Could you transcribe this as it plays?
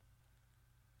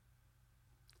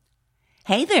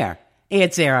Hey there,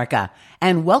 it's Erica,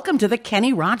 and welcome to the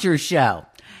Kenny Rogers Show.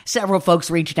 Several folks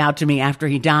reached out to me after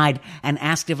he died and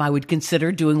asked if I would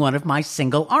consider doing one of my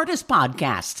single artist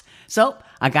podcasts. So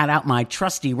I got out my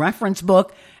trusty reference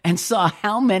book and saw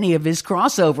how many of his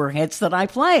crossover hits that I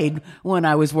played when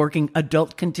I was working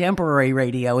adult contemporary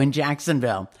radio in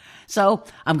Jacksonville. So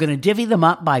I'm going to divvy them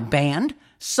up by band,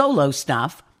 solo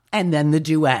stuff, and then the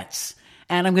duets.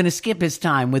 And I'm going to skip his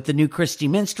time with the New Christy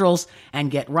Minstrels and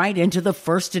get right into the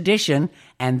first edition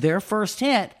and their first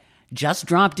hit, Just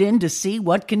Dropped In to See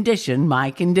What Condition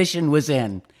My Condition Was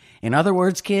In. In other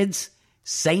words, kids,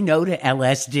 say no to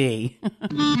LSD.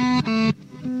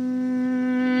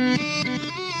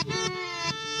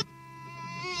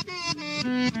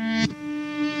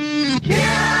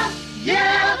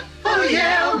 Yeah, oh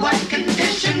yeah, what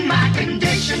condition my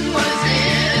condition was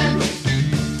in.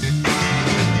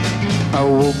 I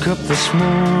woke up this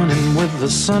morning with the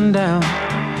sun down,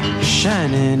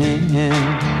 shining in.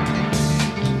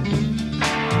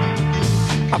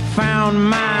 I found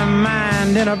my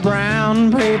mind in a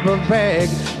brown paper bag,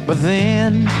 but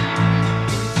then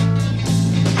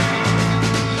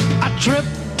I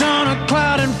tripped on a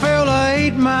cloud and fell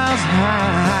 8 miles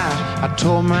high. I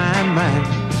tore my mind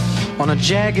on a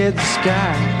jagged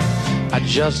sky. I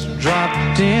just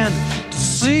dropped in to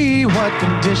see what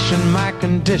condition my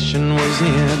condition was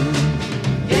in.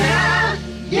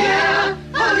 Yeah,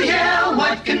 oh yeah,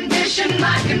 what condition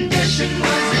my condition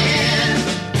was in.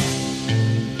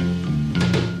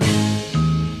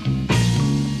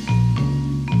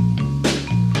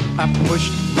 I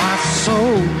pushed my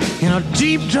soul in a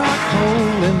deep dark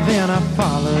hole and then I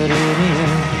followed it in.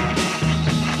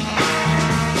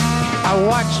 I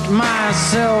watched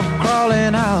myself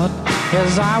crawling out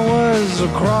as I was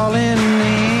crawling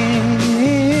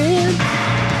in.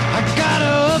 I got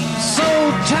up so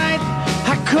tight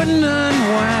I couldn't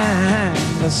unwind.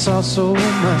 I saw so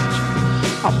much,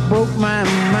 I broke my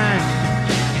mind.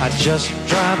 I just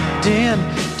dropped in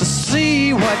to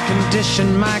see what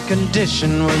condition my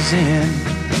condition was in.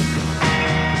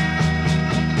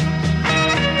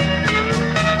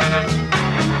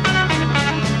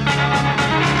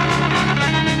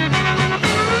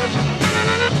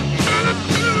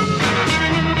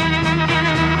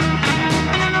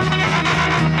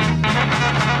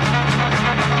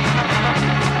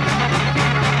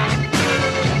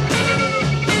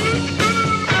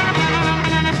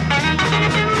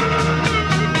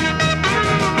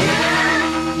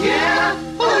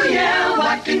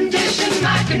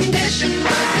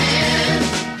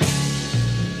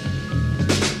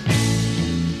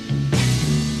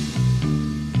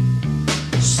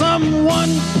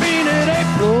 Someone painted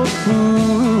April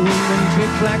Fool in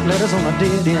big black letters on a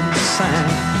dead-end sign.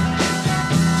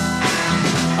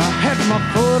 I had my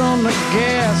foot on the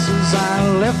gas as I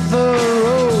left the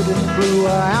road and blew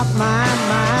out my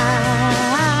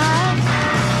mind.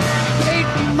 8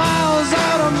 miles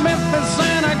out of Memphis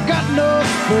and I got no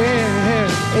fare.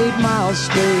 8 miles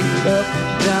straight up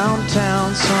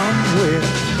downtown somewhere.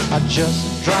 I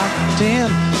just dropped in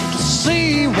to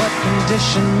see what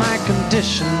condition my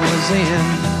condition was in.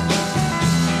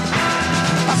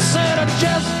 I said I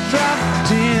just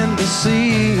dropped in to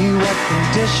see what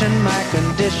condition my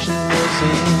condition was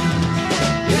in.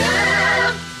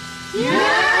 Yeah,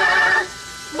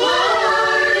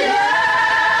 oh yeah.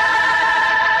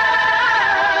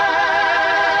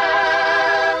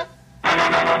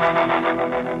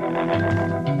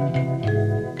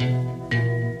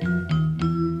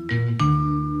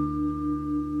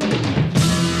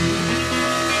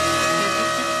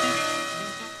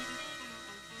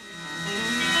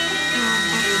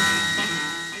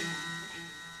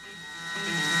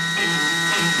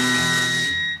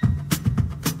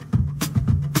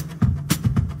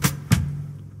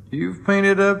 You've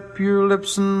painted up your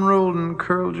lips and rolled and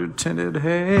curled your tinted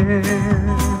hair.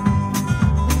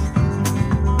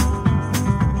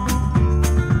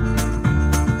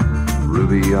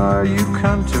 Ruby, are you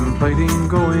contemplating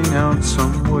going out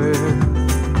somewhere?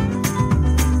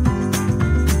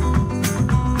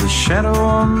 The shadow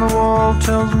on the wall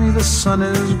tells me the sun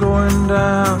is going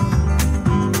down.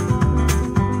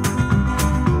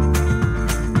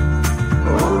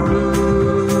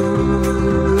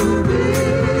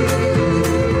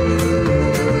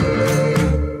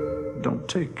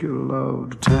 Take your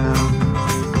love to town.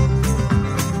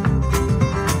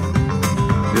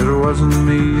 It wasn't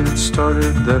me that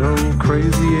started that old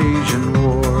crazy Asian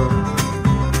war,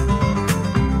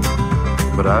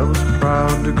 but I was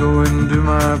proud to go and do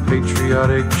my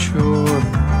patriotic chore.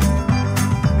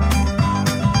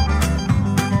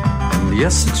 And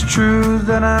yes, it's true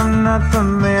that I'm not the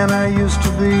man I used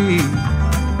to be,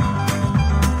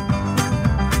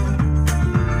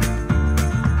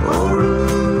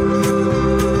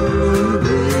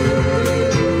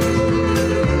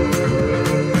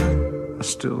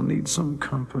 need some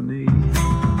company.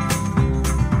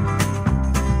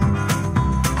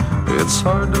 It's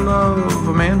hard to love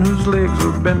a man whose legs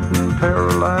are bent and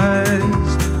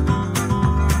paralyzed.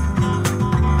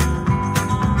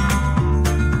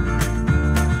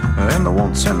 And the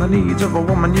wants and the needs of a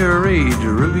woman your age,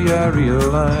 Ruby, I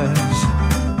realize.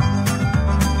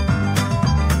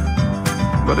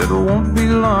 But it won't be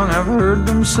long, I've heard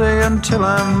them say, until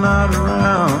I'm not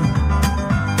around.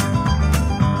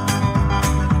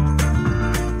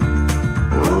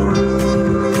 Oh,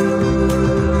 Ruby,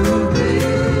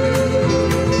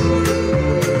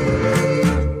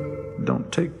 don't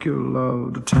take your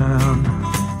love to town.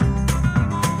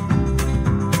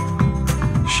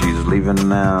 She's leaving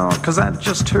now, 'cause I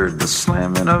just heard the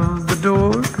slamming of the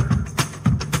door.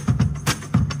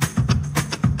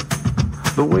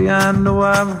 The way I know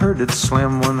I've heard it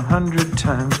slam 100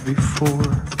 times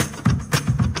before.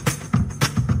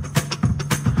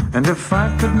 And if I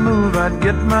could move, I'd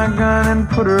get my gun and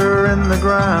put her in the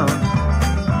ground.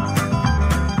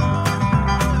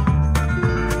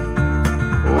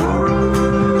 Oh,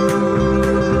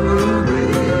 Ruby,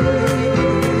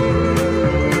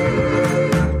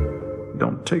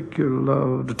 don't take your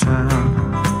love to town.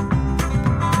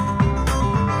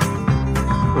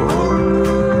 Oh,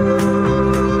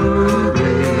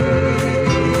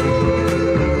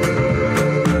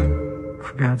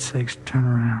 for God's sakes, turn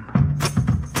around.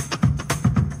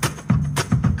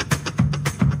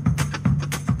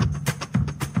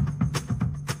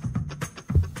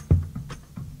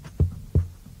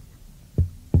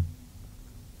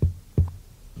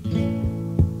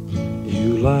 You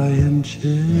lie in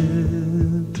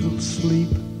gentle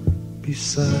sleep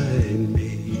beside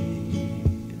me.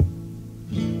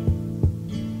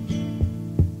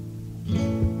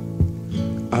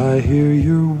 I hear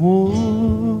your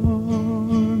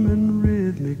warm and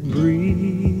rhythmic breathing.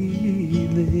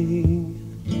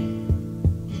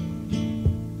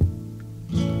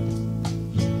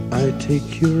 I take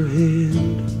your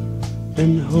hand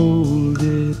and hold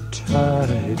it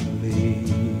tightly.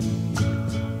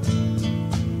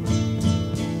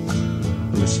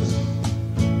 Listen,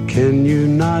 can you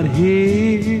not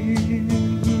hear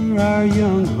our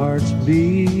young hearts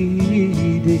beating?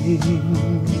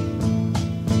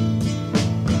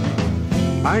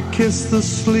 I kiss the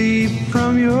sleep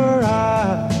from your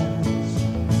eyes.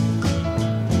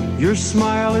 Your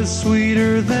smile is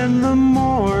sweeter than the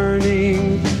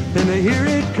morning, and I hear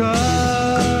it come.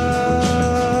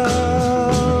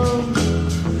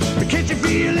 Can't you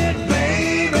feel it,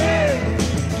 baby?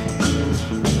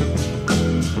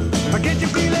 Can't you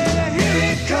feel it? I hear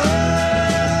it come.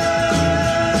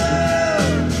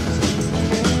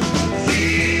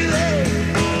 Feel it,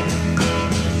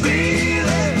 feel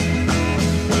it.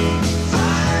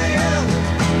 Fire,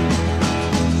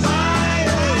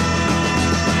 fire.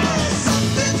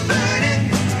 Something's burning,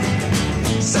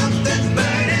 something's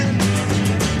burning,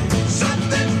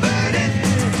 something's burning.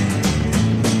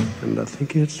 And I think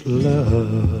it's love.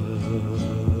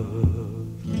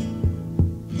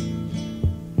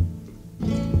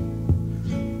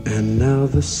 And now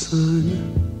the sun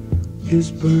is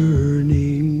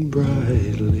burning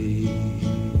brightly.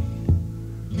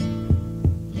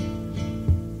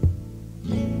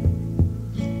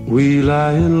 We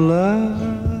lie in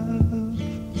love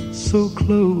so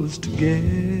close together.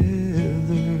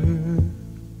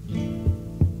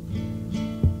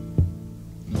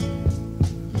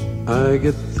 I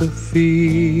get the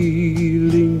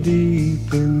feeling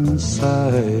deep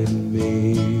inside me.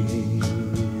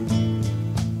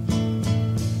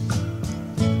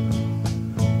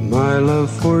 My love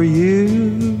for you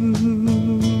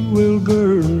will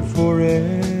burn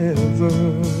forever.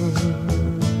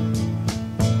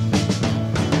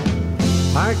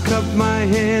 I cup my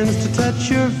hands to touch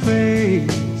your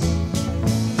face,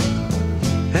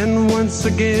 and once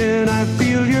again I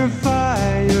feel your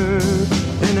fire,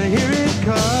 and I hear it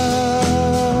come.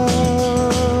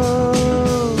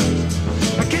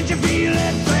 Can't you feel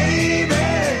it, baby?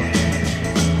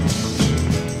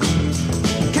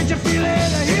 Can't you feel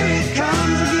it? I hear it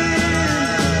comes again.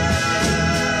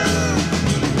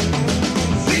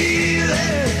 Feel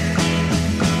it,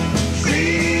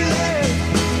 feel it.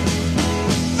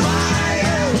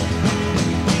 Fire,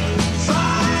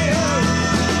 fire.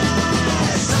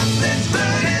 Something's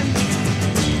burning,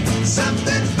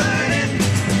 something's burning,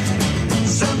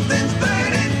 something's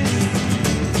burning.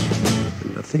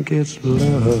 And I think it's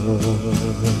love.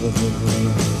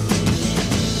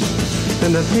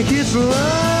 And I think it's love.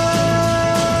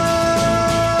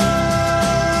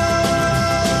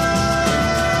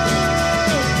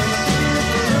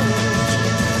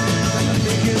 And I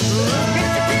think it's love.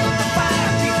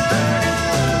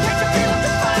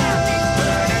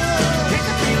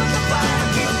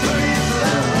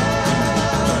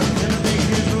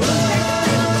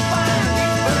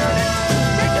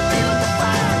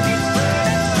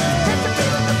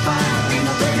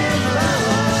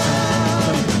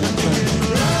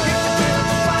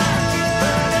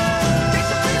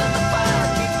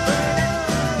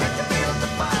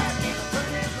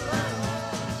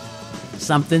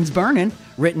 Something's Burnin',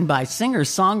 written by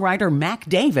singer-songwriter Mac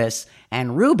Davis,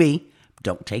 and Ruby,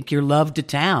 Don't Take Your Love to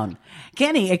Town.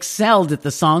 Kenny excelled at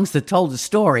the songs that told a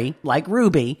story, like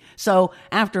Ruby, so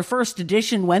after First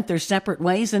Edition went their separate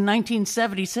ways in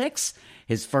 1976,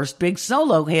 his first big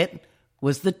solo hit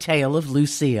was The Tale of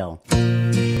Lucille.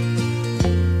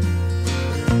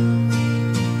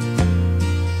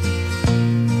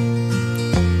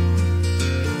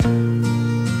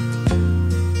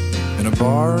 In a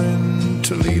bar in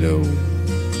Toledo,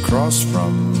 across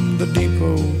from the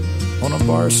depot, on a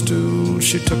bar stool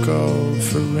she took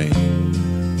off her ring.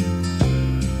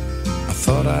 I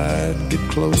thought I'd get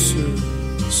closer,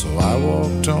 so I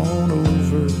walked on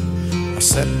over. I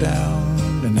sat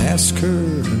down and asked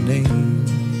her name.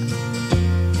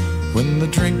 When the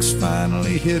drinks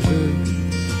finally hit her,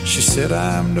 she said,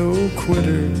 I'm no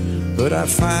quitter, but I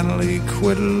finally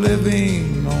quit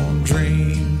living on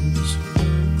dreams.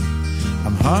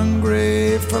 I'm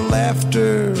hungry for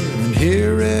laughter, and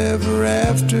here ever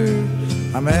after,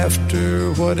 I'm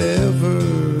after whatever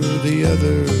the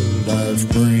other life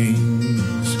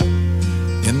brings.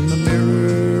 In the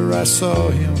mirror I saw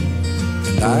him,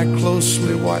 and I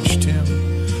closely watched him.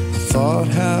 I thought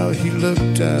how he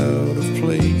looked out of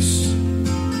place.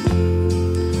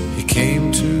 He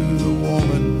came to the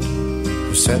woman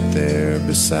who sat there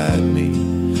beside me.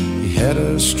 He had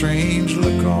a strange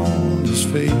look on his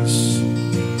face.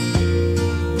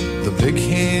 The big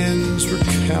hands were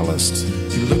calloused.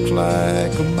 He looked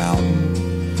like a mountain.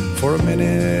 For a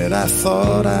minute I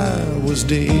thought I was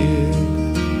dead.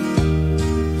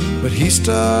 But he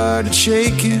started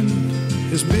shaking.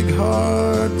 His big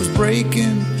heart was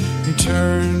breaking. He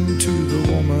turned to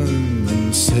the woman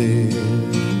and said,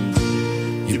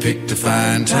 You picked a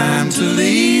fine time to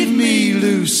leave me,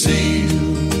 Lucille,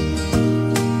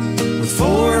 with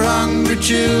 4 hungry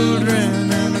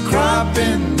children and a crop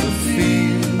in the field.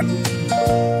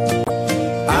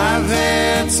 I've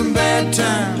had some bad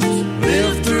times,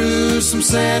 lived through some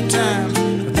sad times,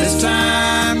 but this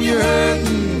time you're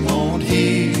hurting won't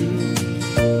heal.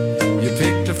 You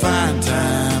picked a fine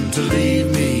time to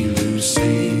leave me,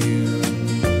 Lucille.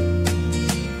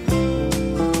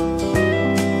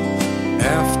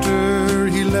 After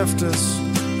he left us,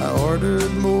 I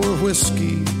ordered more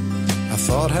whiskey. I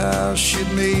thought how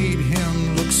she'd made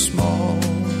him look small.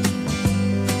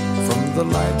 From the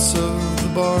lights of the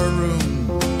bar room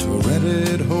to a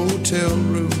rented hotel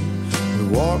room, we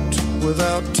walked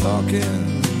without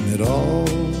talking at all.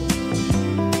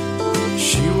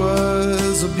 She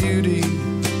was a beauty,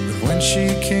 but when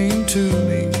she came to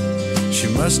me, she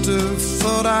must have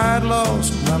thought I'd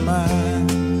lost my mind.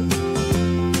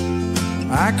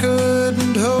 I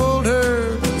couldn't hold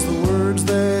her, 'cause the words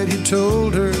that he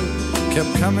told her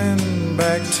kept coming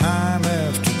back time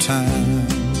after time.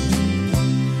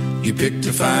 You picked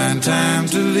a fine time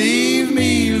to leave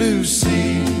me,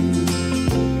 Lucille,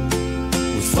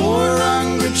 with 4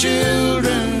 hungry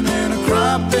children and a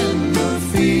crop in the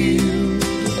field.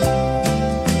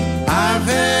 I've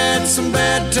had some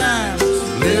bad times,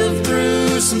 lived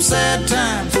through some sad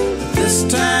times, but this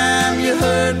time you're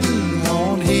hurting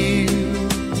won't heal.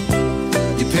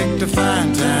 You picked a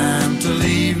fine time to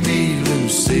leave me,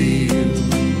 Lucille.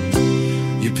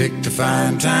 You picked a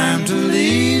fine time to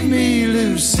leave me,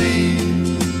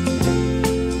 Lucille,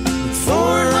 with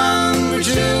 4 hungry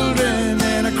children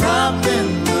and a crop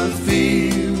in the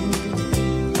field.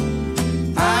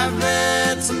 I've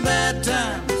had some bad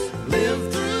times,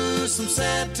 lived through some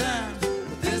sad times,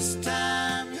 but this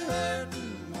time you're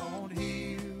hurting won't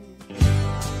heal.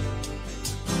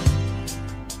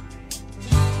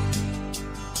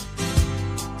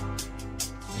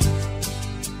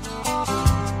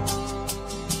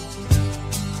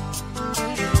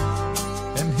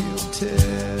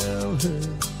 Tell her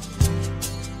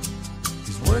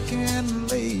he's working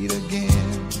late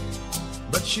again,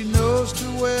 but she knows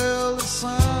too well there's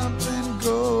something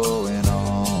going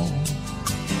on.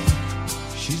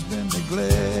 She's been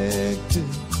neglected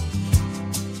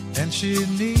and she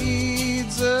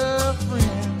needs a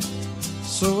friend,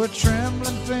 so her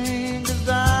trembling fingers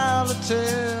dial the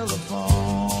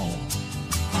telephone.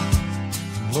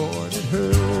 Lord, it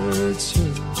hurts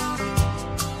her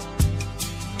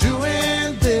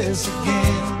doing this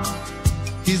again.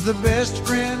 He's the best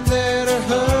friend that her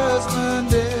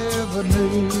husband ever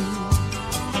knew.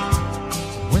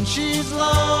 When she's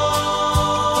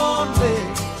lonely,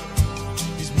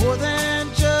 he's more than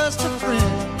just a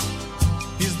friend.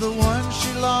 He's the one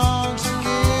she longs to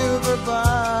give her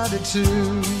body to.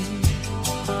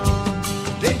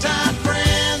 Daytime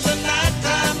friends and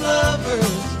nighttime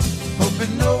lovers,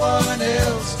 hoping no one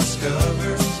else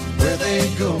discovers where they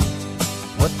go,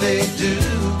 what they do.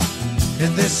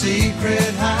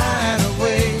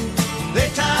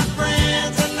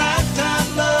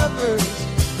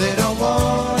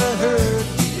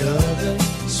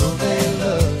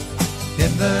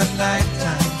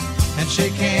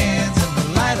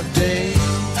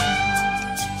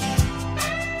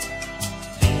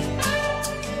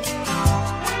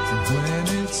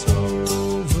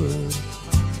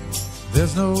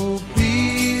 There's no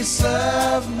peace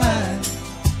of mind,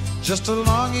 just a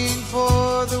longing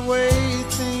for the way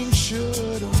things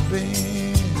should have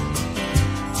been.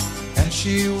 And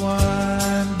she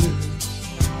wonders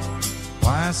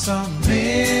why some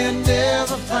men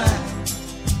never find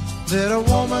that a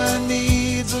woman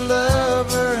needs a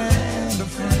lover and a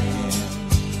friend.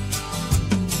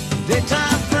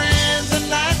 Daytime friends and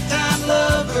nighttime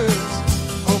lovers,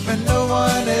 hoping no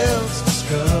one else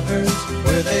discovers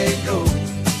where they go,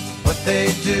 what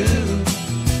they do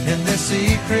in their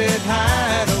secret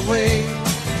hideaway.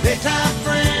 Daytime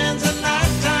friends and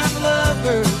nighttime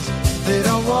lovers, they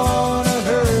don't want to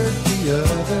hurt the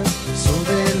other, so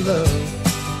they love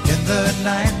in the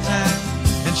nighttime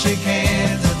and shake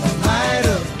hands in the light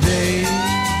of day.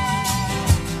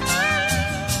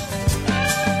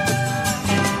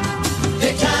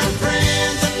 Daytime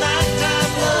friends and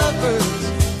nighttime lovers,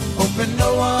 hoping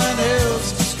no one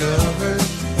else discovers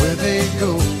where they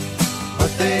go,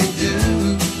 what they do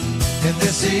in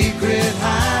their secret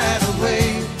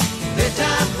hideaway.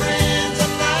 Daytime friends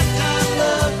and nighttime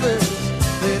lovers,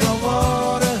 they don't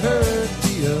want to hurt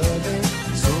the other,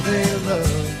 so they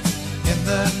love in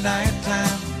the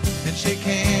nighttime and shake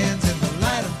hands in the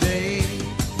light of day.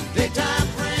 Daytime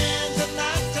friends and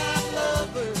nighttime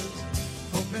lovers,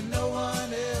 hoping no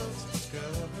one else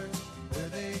discovers where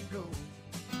they go,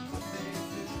 what they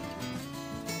do.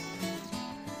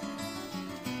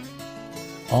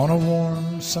 On a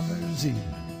warm summer's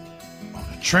evening, on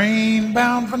a train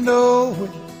bound for nowhere,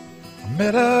 I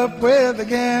met up with a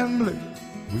gambler.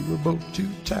 We were both too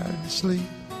tired to sleep,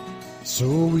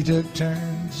 so we took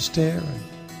turns staring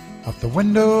out the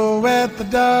window at the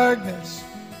darkness.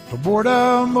 The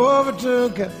boredom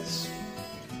overtook us,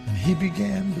 and he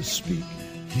began to speak.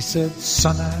 He said,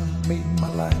 "Son, I made my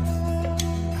life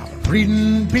out of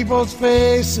reading people's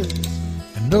faces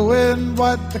and knowing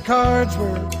what the cards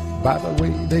were by the way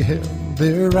they held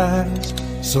their eyes.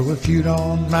 So if you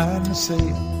don't mind me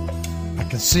saying, I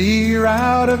can see you're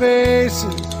out of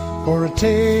aces. For a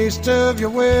taste of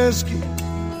your whiskey,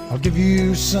 I'll give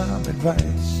you some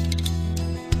advice."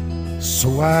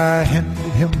 So I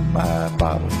handed him my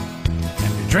bottle,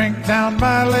 and he drank down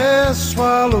my last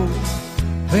swallow.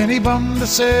 Then he bummed a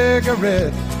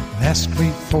cigarette and asked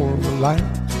me for a light,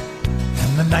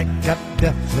 and the night got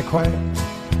deathly quiet.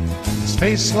 His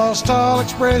face lost all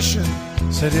expression.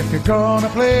 Said, "If you're gonna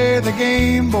play the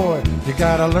game, boy, you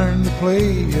gotta learn to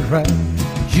play it right.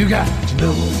 You got to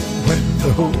know when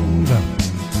to hold up,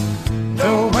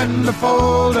 know when to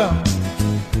fold up,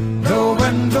 know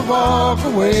when to walk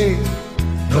away,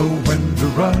 know when to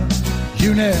run.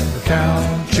 You never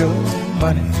count your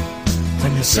money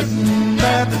when you're sitting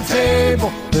at the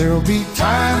table. There'll be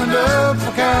time enough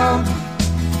for counting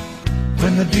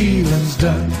when the dealing's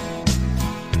done."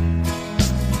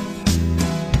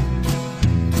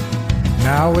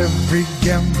 Now every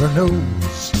gambler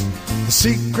knows the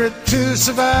secret to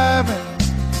surviving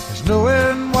is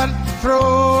knowing what to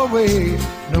throw away,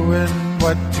 knowing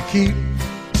what to keep.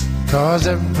 'Cause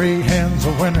every hand's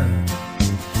a winner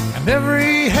and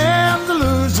every hand's a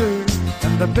loser,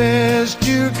 and the best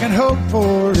you can hope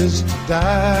for is to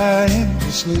die in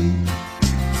your sleep.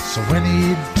 So when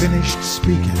he'd finished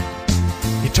speaking,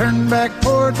 he turned back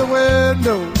toward the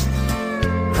window,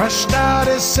 crushed out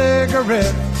his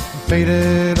cigarette,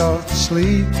 faded off to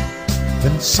sleep.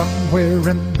 Then somewhere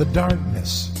in the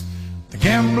darkness, the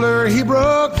gambler, he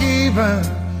broke even.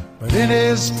 But in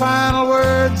his final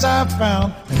words I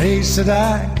found an ace that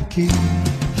I could keep.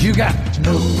 You got to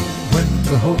know when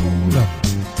to hold up,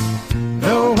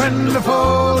 know when to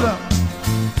fold up,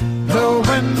 know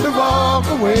when to walk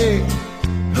away,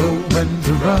 know when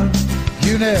to run.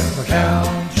 You never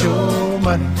count your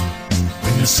money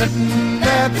when you're sitting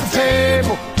at the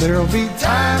table. There'll be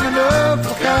time enough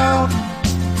for counting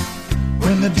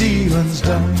when the dealing's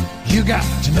done. You got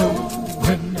to know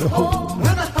when to hold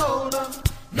up,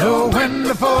 know when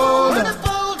to fold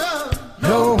up,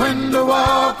 know when to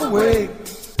walk away,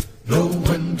 know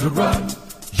when to run.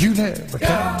 You never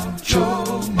count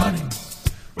your money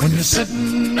when you're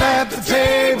sitting at the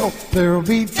table. There'll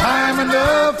be time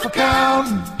enough for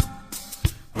counting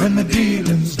when the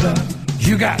dealing's done.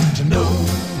 You got to know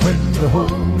when to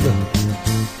hold up,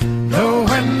 know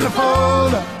when to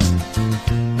fold up,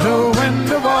 know when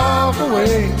to walk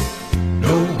away,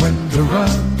 know when to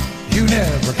run. You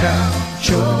never count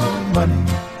your money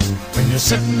when you're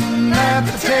sitting at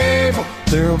the table.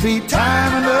 There'll be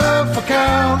time enough for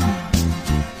counting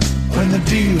when the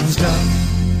deal's done.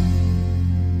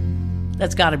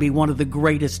 That's got to be one of the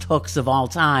greatest hooks of all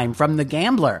time from The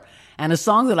Gambler, and a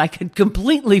song that I had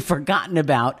completely forgotten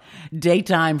about,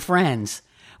 Daytime Friends.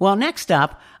 Well, next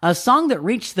up, a song that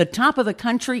reached the top of the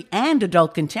country and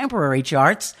adult contemporary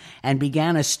charts and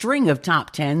began a string of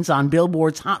top tens on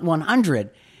Billboard's Hot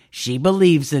 100. She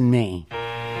Believes in Me.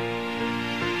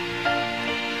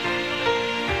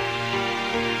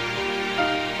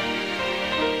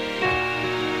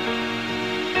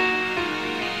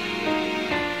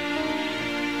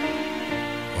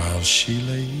 While she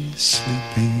lay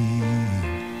sleeping,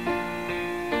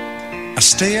 I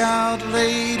stay out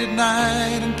late at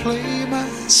night and play my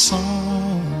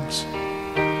songs.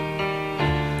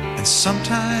 And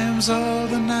sometimes all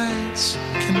the nights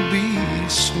can be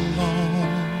so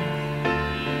long.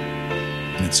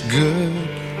 And it's good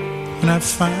when I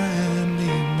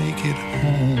finally make it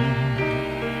home,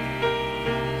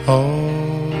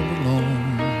 all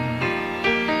alone,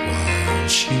 while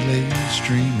she lays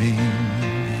dreaming.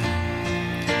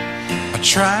 I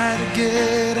try to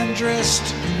get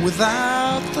undressed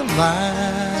without the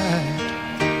light,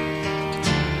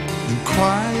 and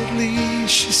quietly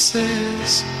she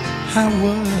says, "How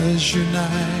was your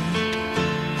night?"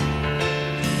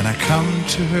 And I come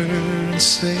to her and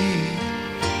say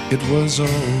it was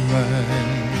all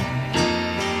right,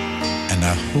 and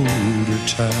I hold her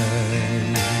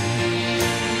tight.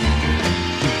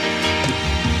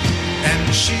 And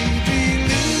she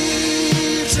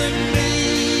believes in me.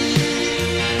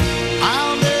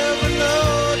 I'll never know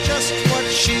just what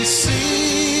she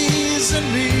sees in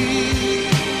me.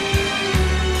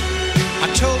 I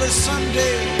told her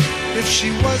someday if she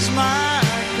was my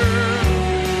girl,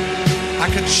 I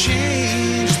could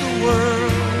change the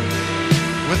world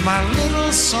with my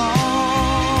little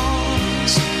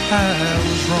songs. I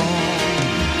was wrong,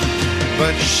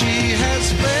 but she has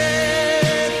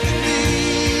faith in me,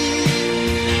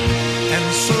 and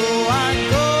so I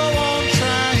go on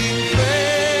trying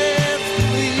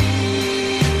faithfully.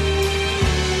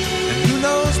 And who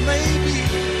knows, maybe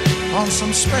on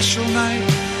some special night,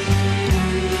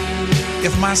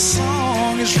 if my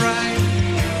song is right,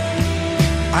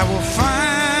 I will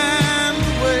find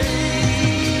a way,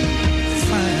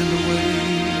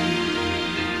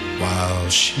 while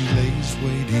she lays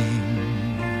waiting.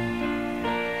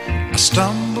 I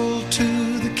stumble to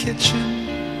the kitchen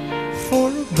for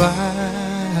a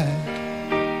bite,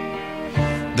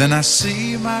 then I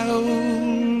see my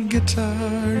old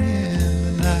guitar in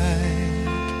the night,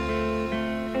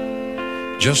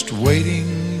 just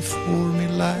waiting for me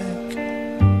like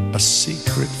a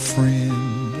secret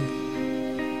friend,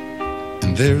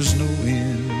 and there's no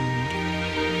end.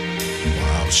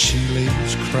 While she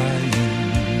lays crying,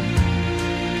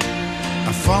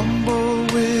 I fumble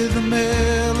with a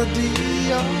melody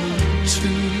or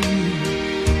two,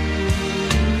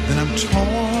 then I'm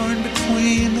torn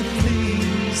between the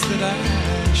things that I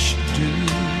should do.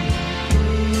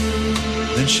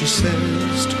 Then she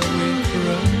says to wake her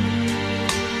up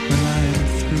when I am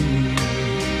through.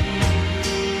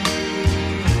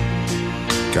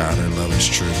 God, her love is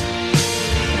true.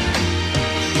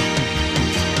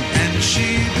 And she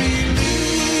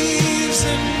believes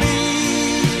in me.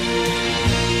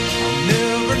 I'll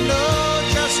never know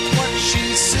just what she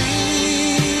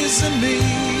sees in me.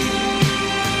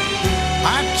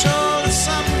 I told her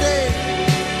someday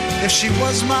if she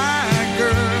was my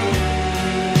girl,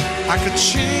 I could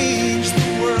change the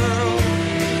world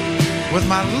with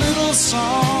my little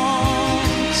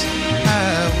songs. I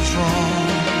was wrong,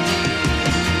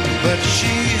 but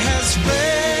she has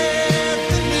faith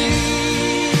in me,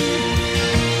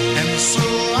 and so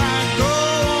I go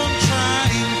on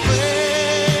trying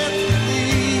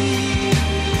faithfully.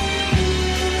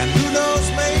 And who knows,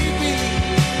 maybe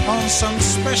on some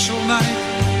special night,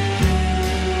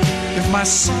 if my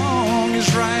song is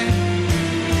right,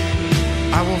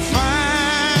 I will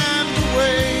find a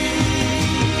way,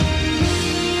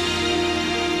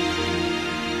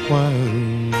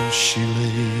 while she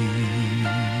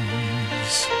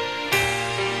lays,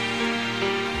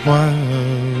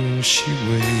 while she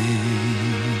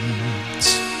waits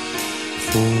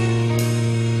for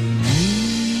me.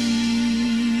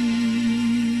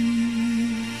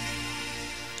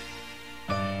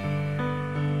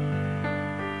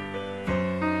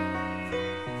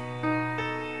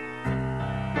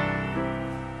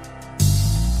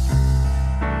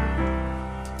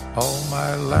 All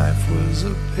my life was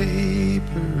a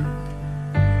paper,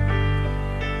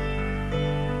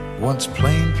 once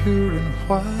plain, pure and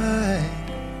white,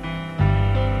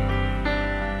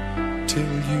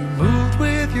 till you moved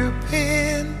with your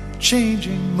pen,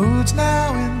 changing moods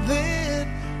now and then,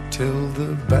 till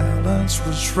the balance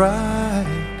was right.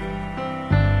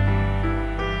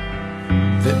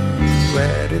 Then you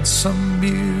added some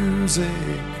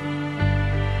music,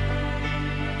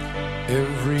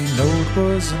 Every note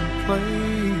was in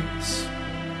place,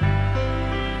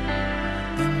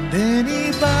 and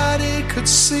anybody could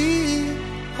see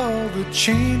all the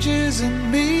changes in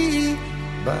me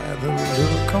by the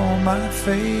look on my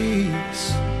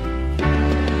face.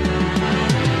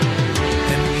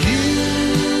 And you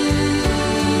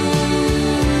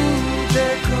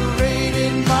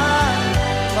decorated my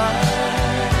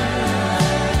life,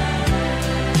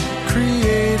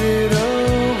 created a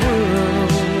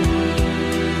world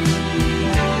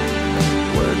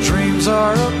where dreams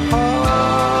are apart.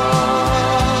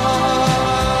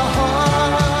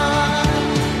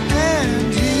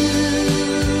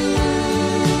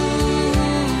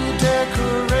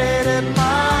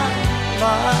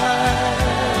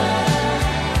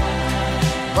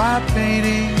 By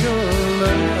painting your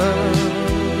love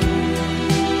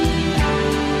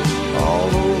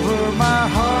all over my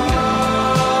heart,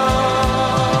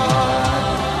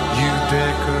 you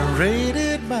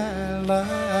decorated my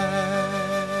life.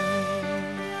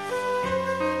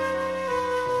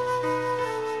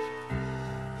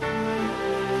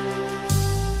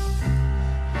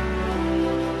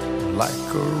 Like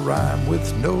a rhyme with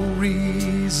no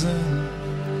reason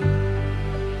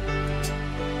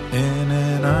in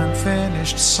an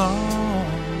unfinished song,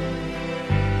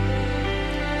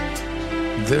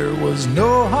 there was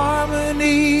no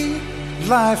harmony.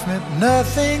 Life meant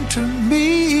nothing to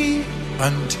me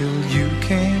until you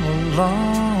came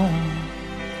along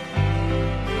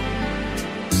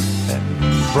and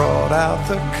brought out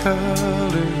the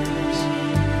colors.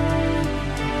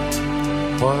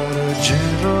 What a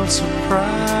gentle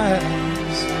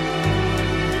surprise.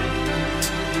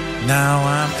 Now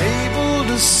I'm able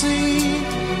to see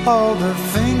all the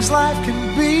things life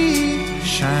can be,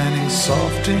 shining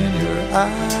soft in your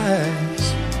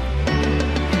eyes.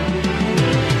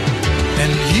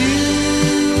 And you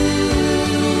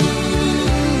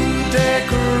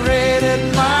decorated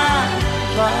my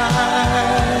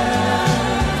life,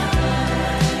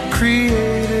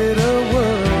 created a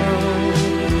world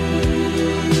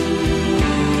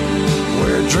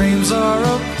where dreams are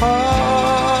apart.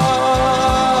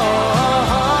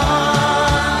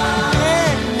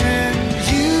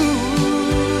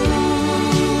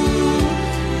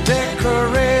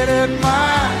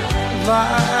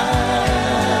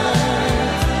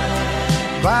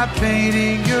 By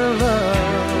painting your love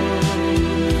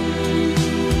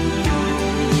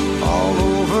all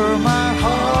over my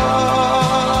heart,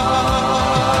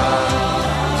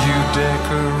 you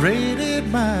decorated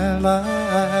my life.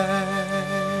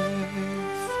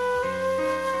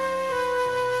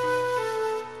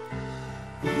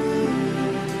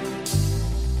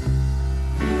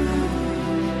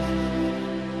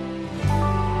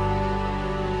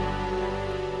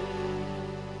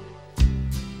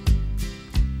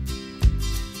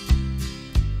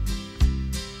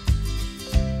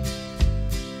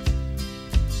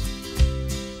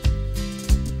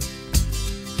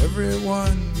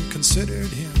 Everyone considered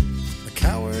him the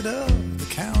coward of the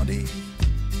county.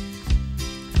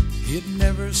 He had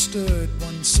never stood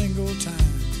one single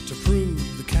time to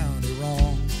prove the county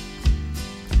wrong.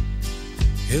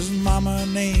 His mama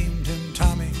named him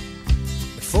Tommy,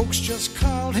 but folks just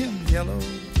called him Yellow.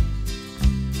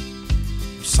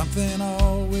 But something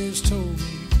always told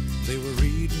me they were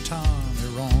reading Tommy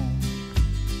wrong.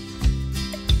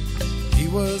 He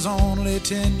was only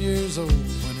 10 years old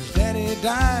when his daddy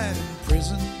died in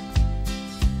prison.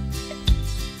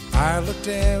 I looked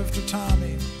after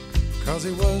Tommy 'cause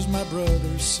he was my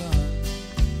brother's son.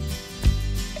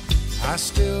 I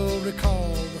still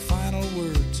recall the final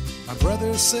words my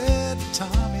brother said to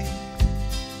Tommy.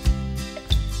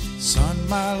 Son,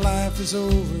 my life is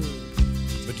over,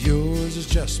 but yours has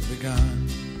just begun.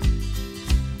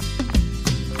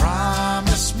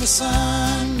 Promise me,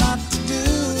 son, not to do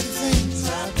the things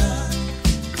I've done.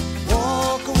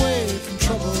 Walk away from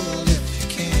trouble if you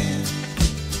can.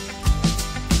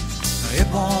 Now, it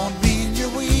won't mean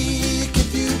you're weak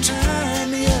if you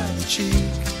turn the other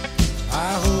cheek.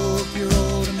 I hope you're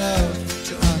old enough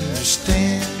to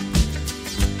understand.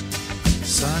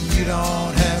 Son, you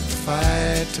don't have to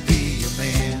fight to be a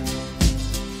man.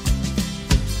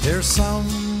 There's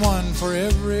someone for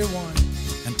everyone,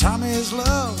 and Tommy's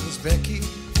love was Becky.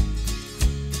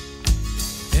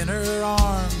 In her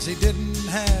arms he didn't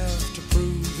have to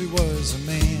prove he was a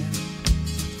man.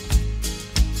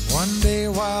 One day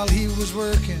while he was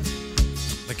working,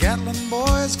 the Gatlin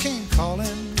boys came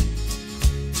calling.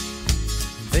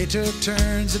 They took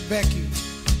turns at Becky,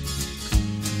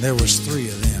 and there was 3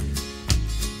 of them.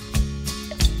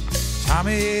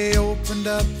 Tommy opened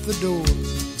up the door,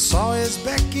 saw his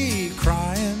Becky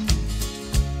crying.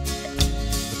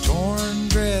 The torn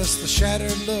guess the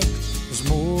shattered look was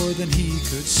more than he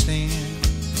could stand.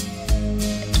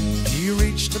 He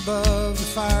reached above the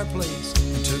fireplace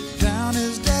and took down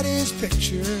his daddy's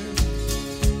picture.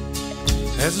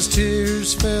 As his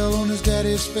tears fell on his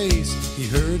daddy's face, he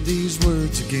heard these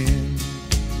words again.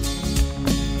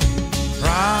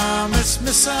 Promise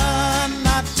me, son,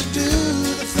 not to do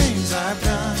the things I've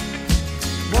done.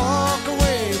 Walk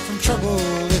away from trouble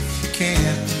if you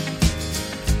can.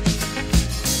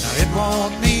 Now it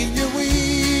won't mean you're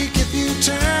weak if you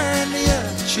turn the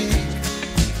other cheek.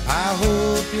 I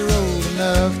hope you're old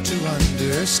enough to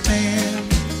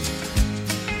understand.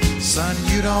 Son,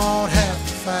 you don't have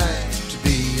to fight to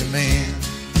be a man.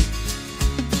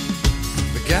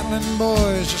 The Gatlin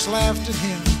boys just laughed at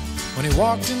him when he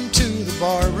walked into the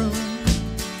bar room.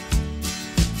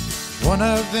 One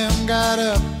of them got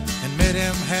up and met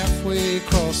him halfway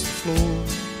across the floor.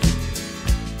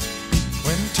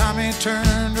 When Tommy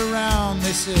turned around,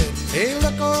 they said, "Hey,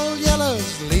 look, old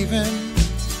Yellow's leaving."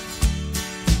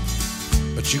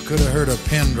 But you could have heard a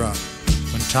pin drop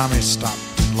when Tommy stopped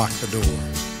and locked the door.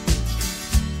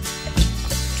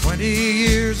 20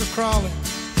 years of crawling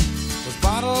was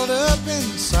bottled up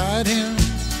inside him.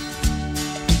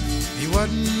 He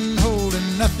wasn't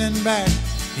holding nothing back,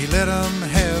 he let them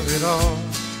have it all.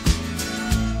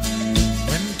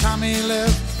 When Tommy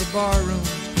left the barroom,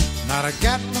 not a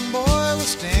Gatlin boy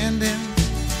was standing.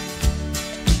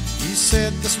 He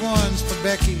said, "This one's for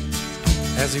Becky,"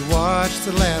 as he watched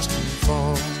the last one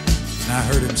fall. And I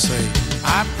heard him say,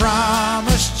 "I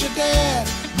promised your dad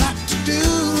not to do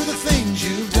the things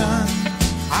you've done.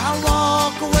 I'll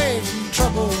walk away from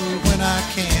trouble when I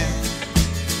can.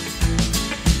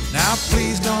 Now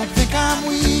please don't think I'm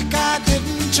weak, I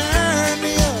didn't turn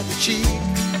the other cheek.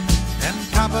 And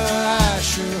Papa, I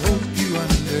sure hope you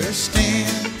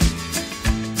understand.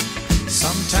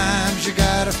 Sometimes you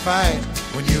gotta fight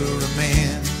when you're a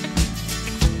man."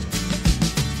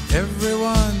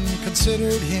 Everyone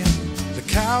considered him the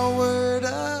coward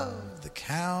of the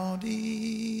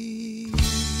county.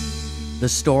 The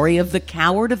story of the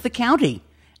coward of the county.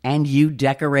 And you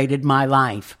decorated my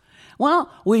life. Well,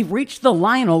 we've reached the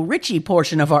Lionel Richie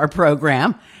portion of our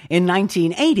program. In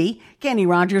 1980, Kenny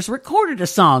Rogers recorded a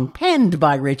song penned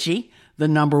by Richie, the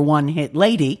 #1 hit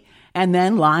Lady, and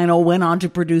then Lionel went on to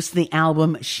produce the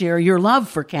album Share Your Love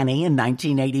for Kenny in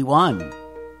 1981.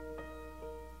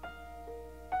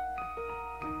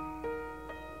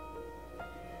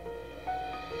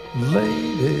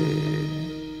 Lady,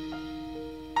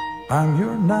 I'm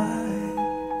your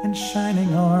knight in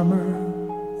shining armor,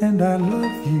 and I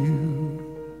love you.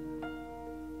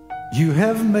 You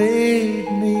have made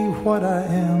me what I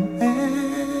am,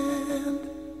 and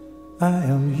I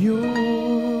am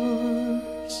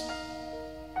yours.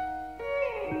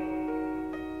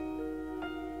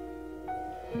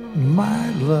 My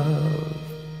love,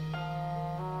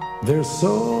 there's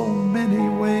so many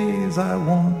ways I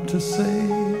want to say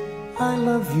I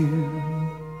love you.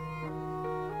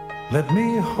 Let me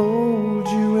hold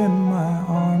you in my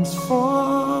arms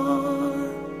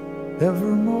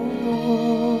forevermore.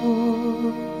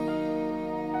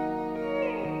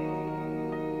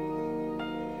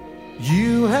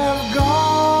 You have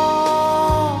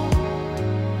gone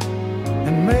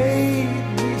and made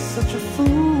me such a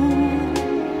fool.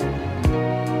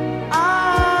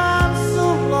 I'm so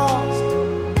lost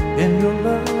in your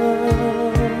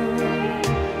love.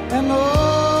 And oh,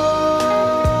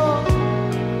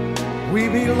 we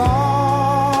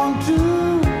belong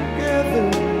together.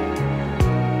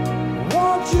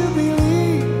 Won't you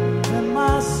believe in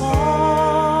my song?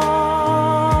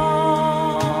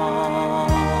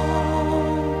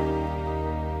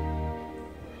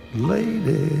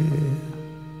 Lady,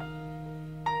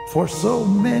 for so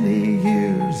many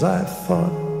years I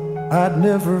thought I'd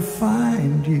never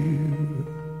find you.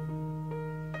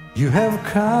 You have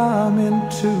come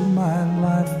into my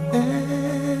life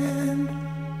and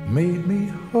made me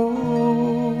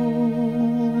whole.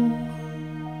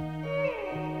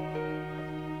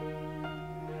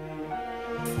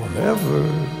 Forever,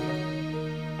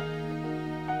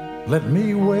 let me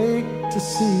wake to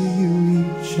see you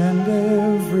each and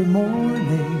every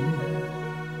morning.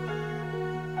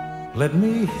 Let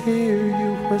me hear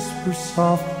you whisper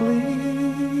softly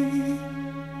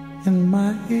in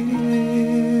my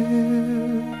ear.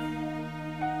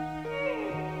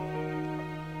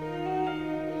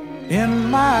 In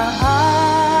my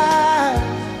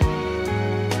eyes,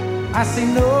 I see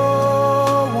no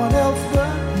one else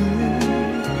but you.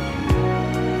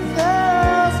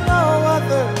 There's no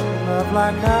other love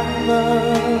like I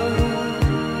love.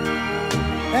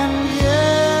 And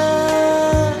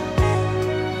yes,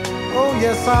 oh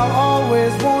yes, I'll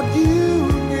always want you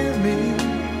near me.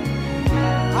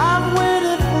 I've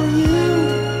waited for you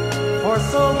for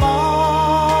so long.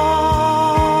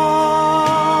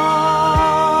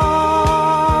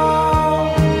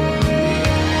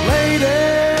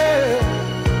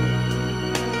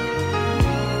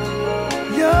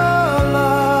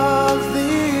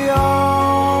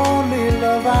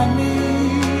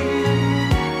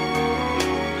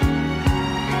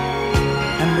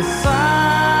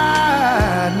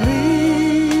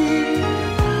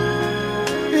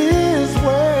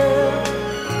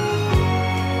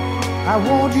 I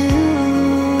want you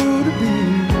to be,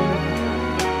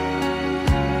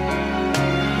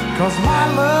 'cause my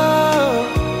love,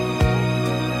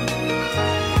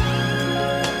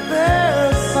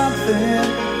 there's something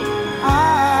I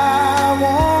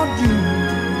want you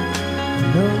to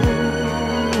know.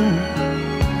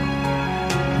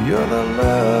 You're the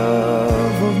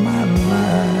love of my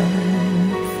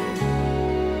life.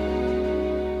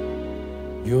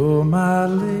 You're my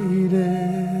lady.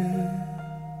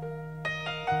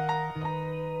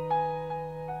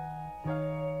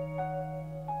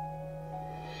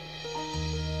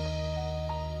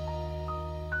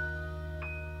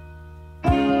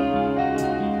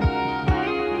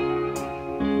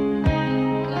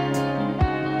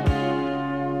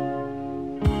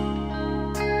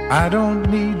 I don't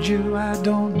need you, I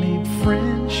don't need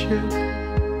friendship,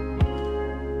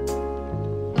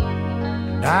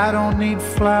 and I don't need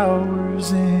flowers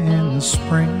in the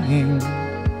spring,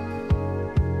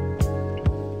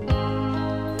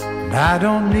 and I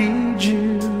don't need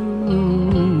you,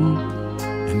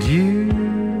 and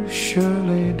you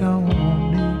surely don't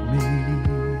need me.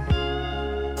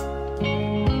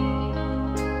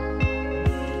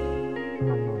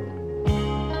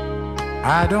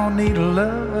 I don't need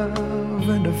love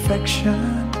and affection,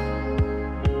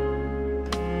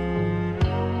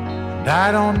 and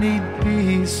I don't need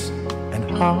peace and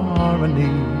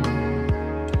harmony,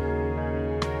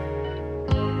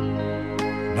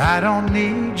 and I don't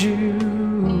need you,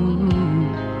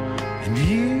 and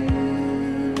you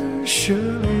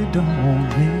surely don't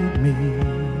need me.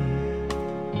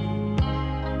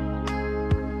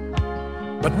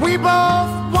 But we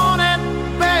both want it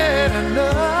bad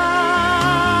enough.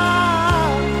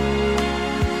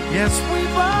 Yes, we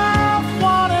both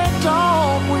want it,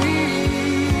 don't we?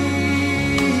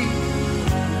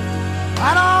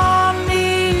 I don't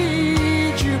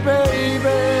need you,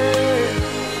 baby,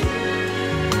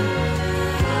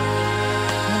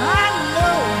 and I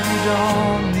know you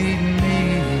don't need me.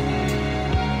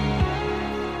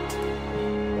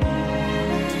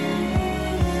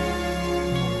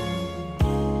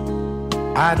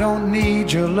 I don't need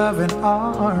your loving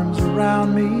arms around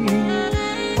me.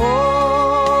 All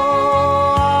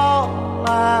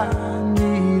I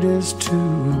need is to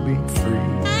be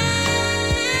free.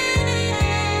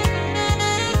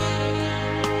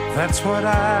 That's what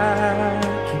I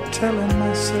keep telling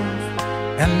myself,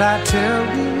 and I tell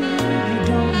you, you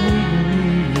don't need me.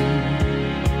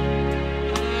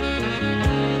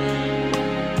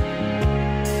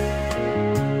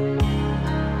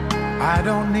 I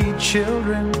don't need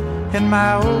children in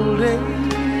my old age.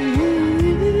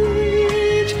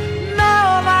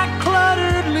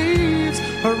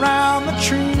 Around the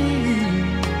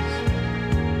trees,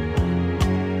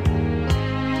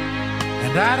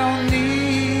 and I don't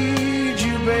need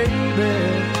you, baby,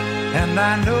 and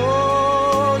I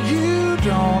know you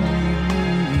don't need me.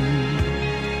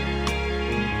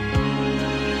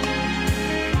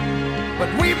 But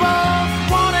we both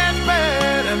want it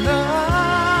bad enough.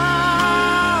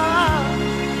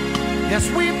 Yes,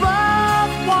 we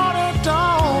both want it,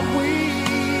 don't we?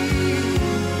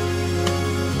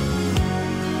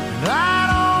 I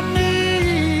don't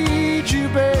need you,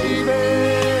 baby,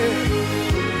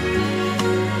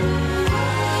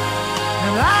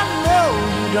 and I know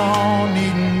you don't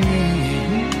need me.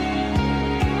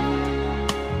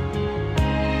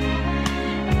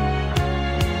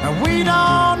 And we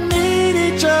don't need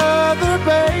each other,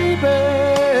 baby.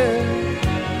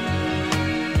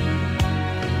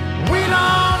 We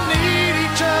don't need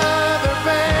each other,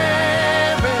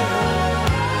 baby.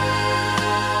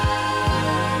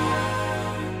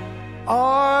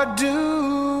 Or do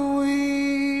we?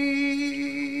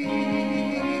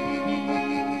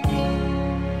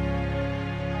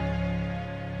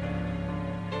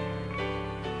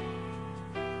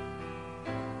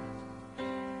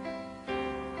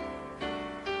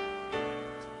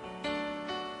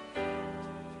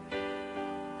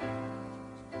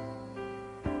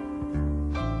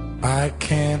 I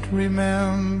can't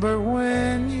remember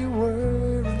when you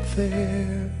weren't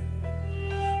there,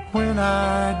 when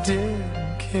I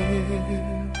didn't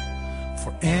care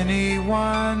for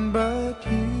anyone but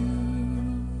you.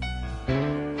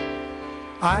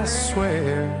 I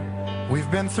swear we've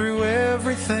been through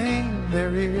everything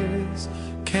there is.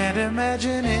 Can't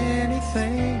imagine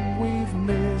anything we've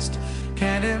missed.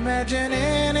 Can't imagine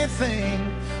anything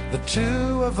the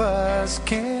two of us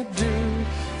can't do.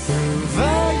 Through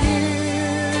the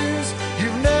years,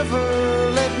 you've never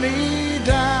let me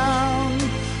down.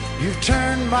 You've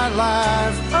turned my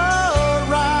life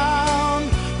around.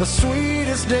 The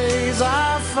sweetest days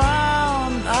I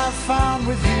found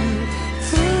with you.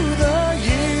 Through the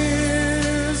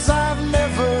years, I've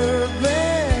never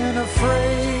been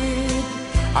afraid.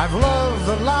 I've loved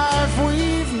the life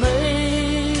we've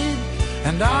made,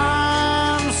 and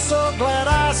I'm so glad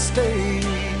I stayed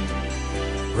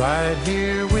right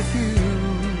here with you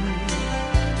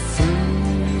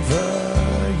through the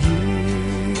years.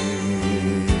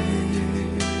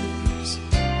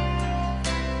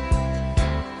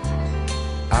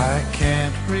 I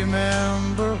can't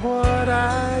remember what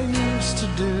I used to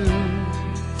do,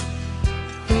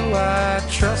 who I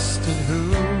trusted, who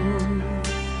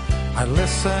I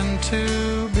listened to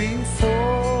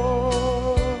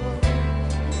before.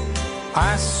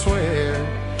 I swear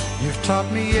you've taught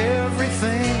me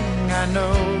everything I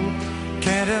know.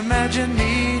 Can't imagine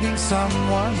needing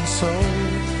someone so.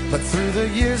 But through the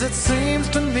years it seems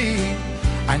to me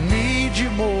I need you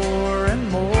more and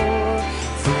more.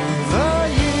 Through the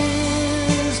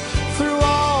years, through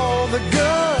all the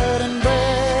good and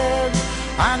bad,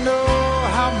 I know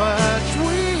how much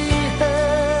we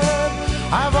had.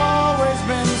 I've always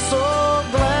been so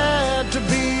glad to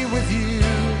be with you.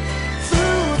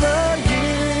 Through the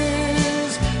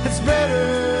years, it's better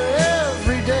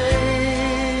every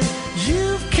day.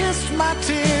 You've kissed my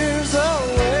tears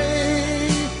away.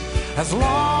 As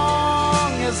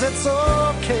long as it's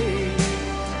okay,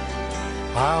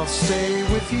 I'll stay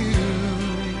with you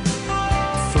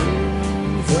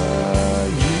through the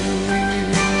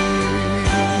years.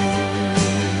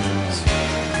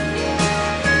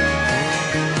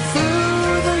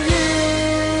 Through the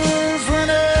years when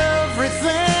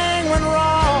everything went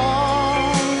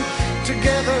wrong,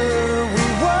 together we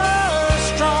were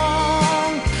strong.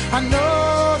 I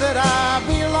know that I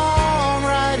belong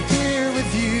right here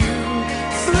with you.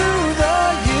 Through the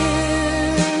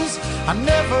years, I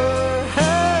never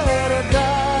had a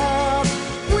doubt.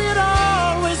 We'd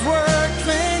always work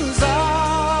things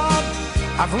out.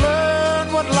 I've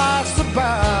learned what life's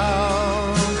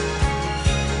about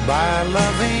by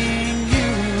loving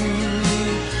you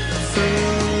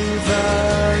through the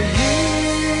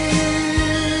years.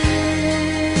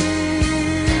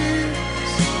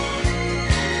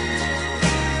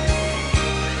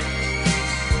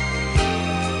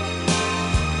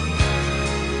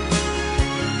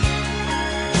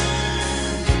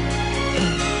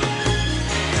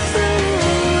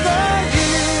 Through the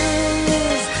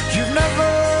years, you've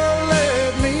never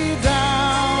let me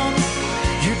down.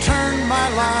 You turned my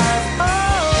life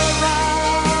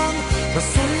around. The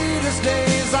sweetest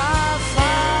days I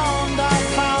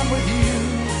found with you.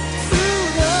 Through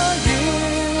the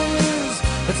years,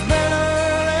 it's better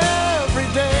every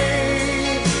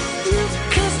day. You've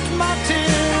kissed my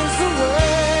tears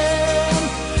away.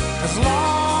 As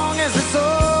long as it's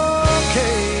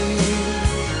okay,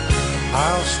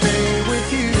 I'll stay with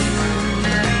you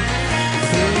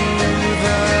through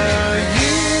the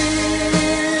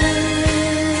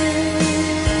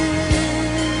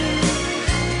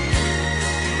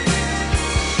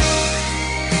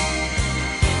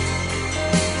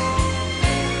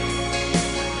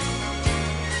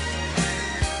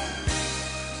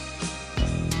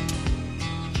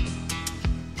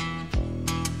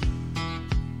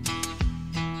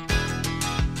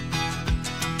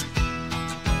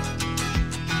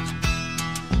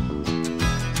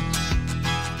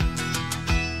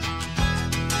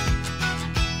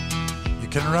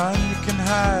You can run, you can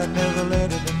hide, never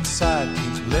let it inside.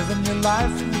 Keep living your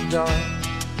life in the dark.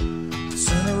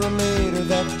 Sooner or later,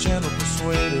 that gentle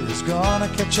persuader is gonna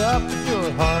catch up with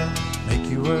your heart. Make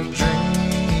you a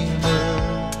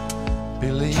dreamer,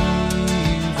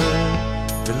 believer,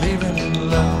 believing in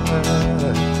love.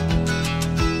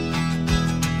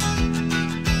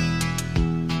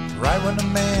 Right when a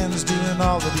man's doing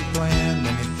all that he planned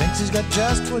and he thinks he's got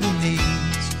just what he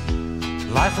needs,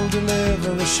 life will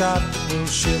deliver a shot that will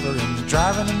shiver him,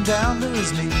 driving him down to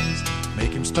his knees.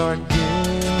 Make him start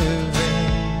giving,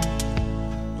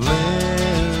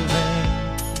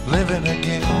 living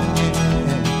again.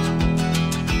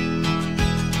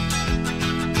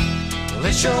 Well,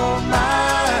 it's your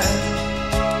mind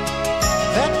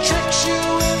that tricks you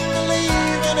into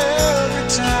believing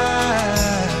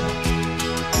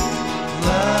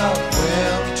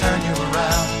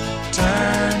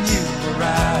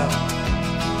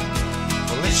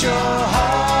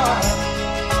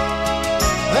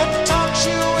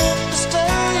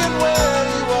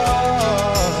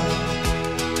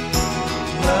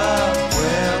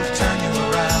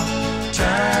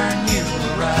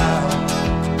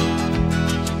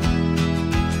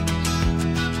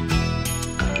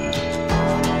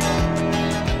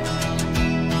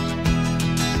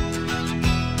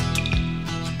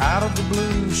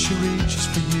she reaches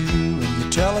for you, and you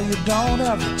tell her you don't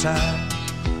have the time.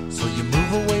 So you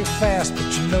move away fast,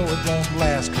 but you know it won't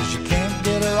last, 'cause you can't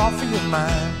get her off of your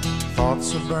mind.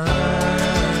 Thoughts are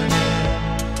burning,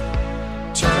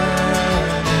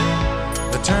 turning,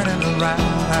 they're turning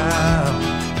around.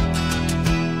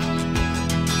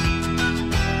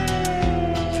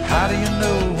 How do you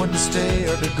know when to stay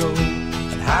or to go?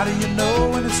 And how do you know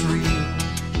when it's real?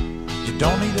 You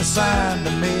don't need a sign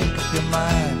to make up your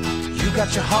mind. You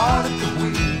got your heart at the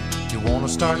wheel. You want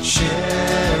to start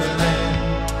sharing,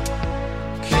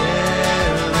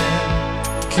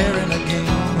 caring again.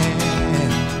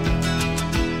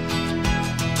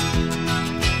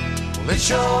 Well, it's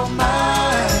your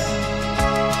mind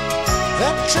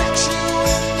that tricks you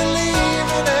into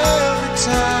leaving every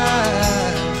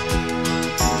time.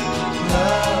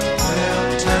 Love will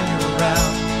turn you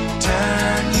around,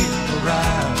 turn you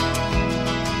around.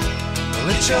 Well,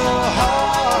 it's your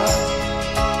heart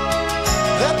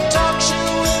that talks you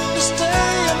into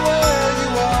staying where you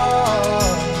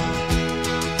are.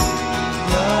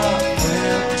 Love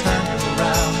will turn you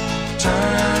around,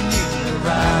 turn you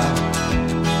around.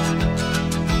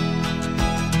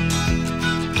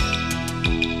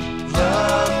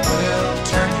 Love will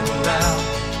turn you around,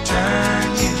 turn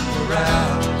you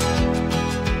around.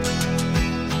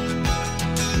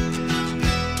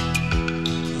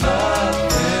 Love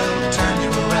will turn you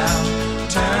around,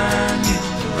 turn you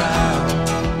around.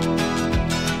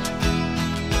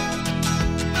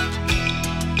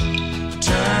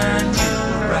 Turn you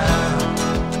around.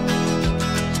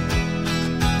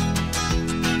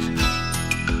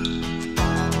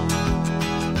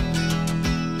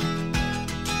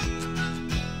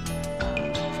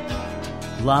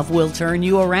 Love Will Turn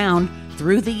You Around,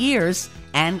 Through the Years,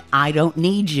 and I Don't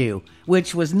Need You,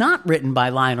 which was not written by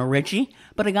Lionel Richie,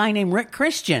 but a guy named Rick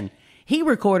Christian. He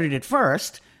recorded it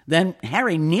first, then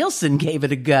Harry Nilsson gave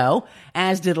it a go,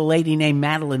 as did a lady named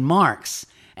Madeline Marks.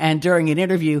 And during an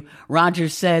interview,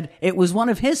 Rogers said it was one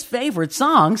of his favorite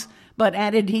songs, but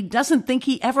added he doesn't think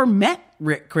he ever met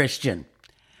Rick Christian.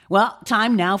 Well,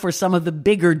 time now for some of the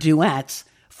bigger duets.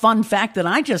 Fun fact that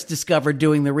I just discovered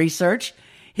doing the research: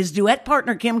 his duet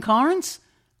partner, Kim Carnes,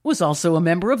 was also a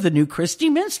member of the New Christy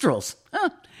Minstrels.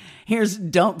 Here's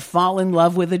Don't Fall in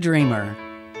Love with a Dreamer.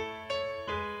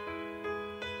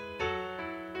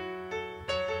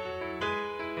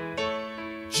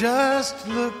 Just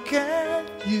look at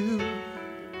you,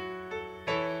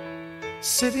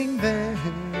 sitting there.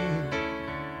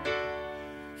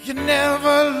 You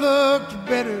never looked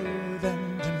better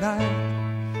than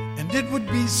tonight, and it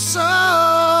would be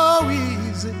so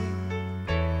easy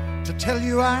to tell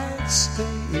you I'd stay,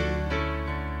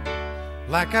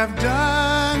 like I've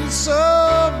done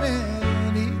so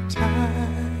many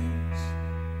times.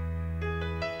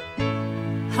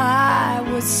 I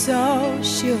was so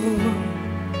sure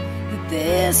that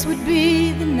this would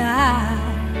be the night.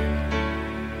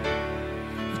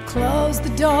 You'd close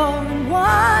the door and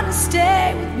want to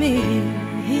stay with me,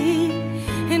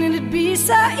 and it'd be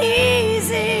so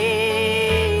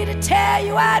easy to tell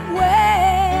you I'd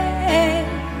wait,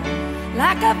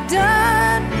 like I've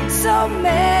done so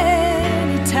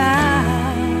many times.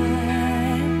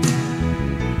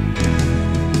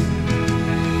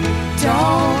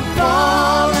 Don't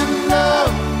fall in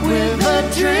love with a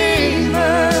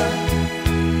dreamer,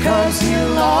 'cause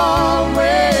he'll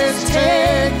always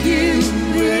take you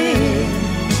in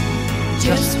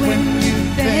just when you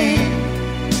think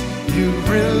you've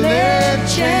really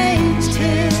changed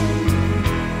him.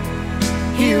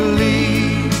 He'll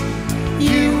leave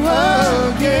you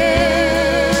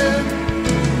again.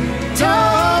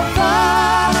 Don't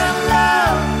fall in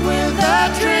love with a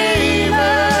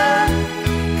dreamer,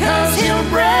 'cause he'll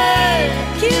break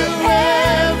you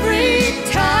every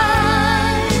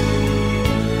time.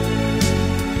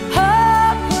 Oh,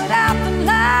 put out the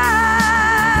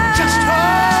light. Just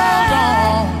hold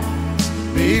on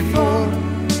before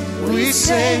we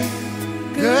say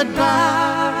goodbye.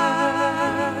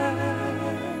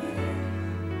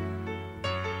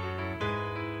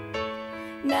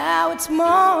 Now it's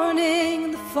morning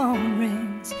and the phone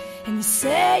rings, and you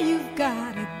say you've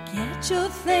gotta get your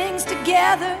things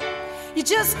together. You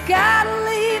just gotta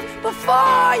leave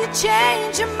before you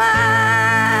change your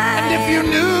mind. And if you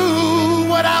knew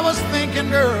what I was thinking,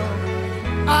 girl,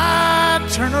 I'd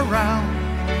turn around.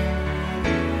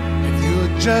 If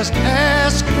you'd just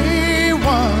ask me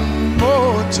one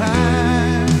more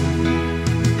time.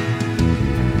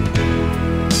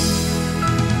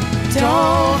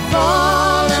 Don't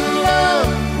fall in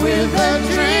love with a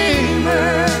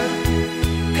dreamer,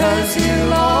 'cause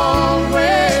he'll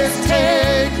always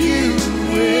take you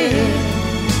in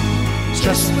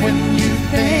just when you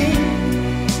think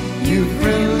you've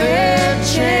really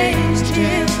changed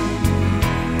him,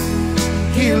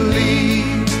 he'll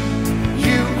leave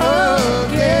you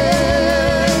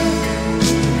again.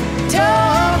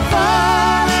 Don't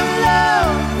fall in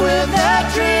love with a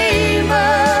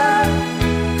dreamer,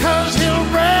 'cause he'll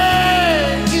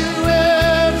break you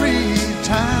every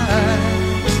time.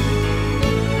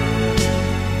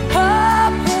 Oh,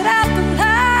 put out the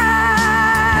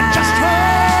light. Just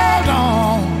hold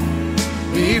on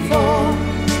before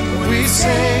we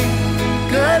say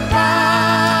goodbye.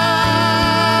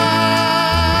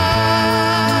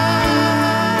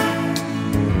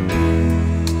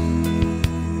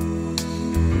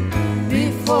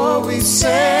 Before we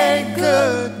say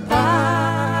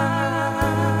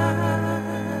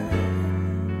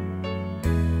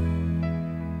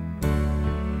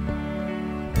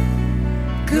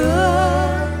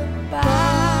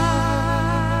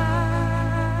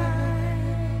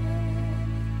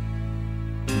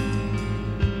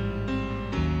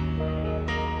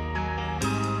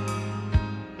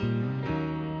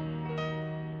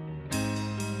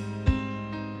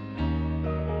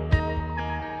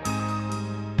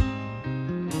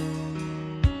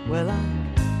We're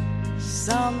like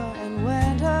summer and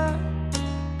winter.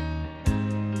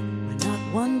 We're not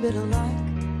one bit alike.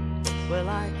 We're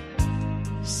like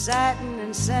satin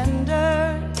and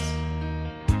cinders.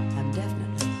 I'm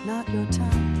definitely not your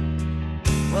type.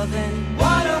 Well then,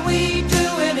 what are we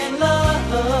doing in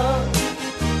love?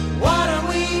 What are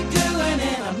we doing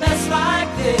in a mess like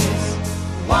this?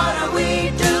 What are we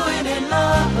doing in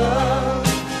love?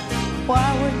 Why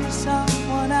were you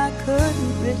someone I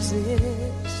couldn't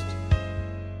resist?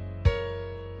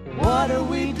 What are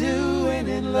we doing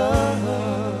in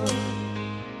love?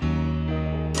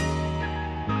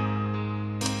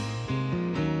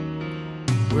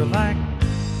 we're like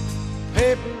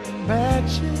paper and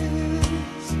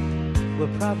matches.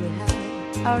 We'll probably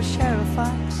have our share of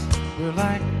fights. We're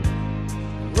like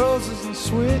roses and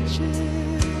switches.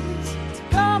 It's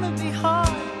gonna be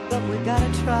hard, but we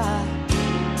gotta try.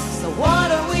 So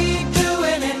what are we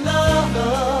doing in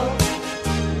love?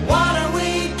 What are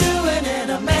we doing in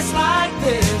a mess like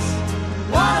this?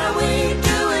 What are we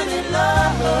doing in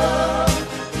love?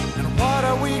 And what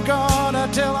are we gonna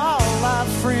tell all our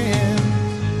friends?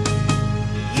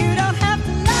 You don't have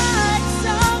to like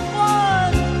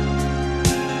someone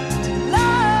to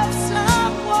love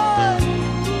someone.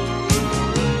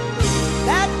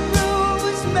 That rule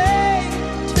was made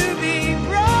to be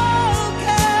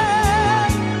broken.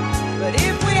 But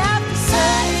if we have to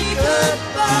say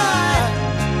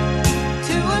goodbye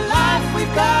to a life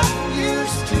we've gotten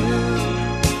used to,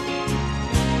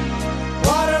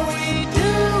 what are we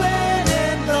doing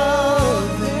in love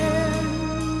then?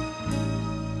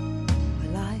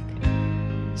 We're like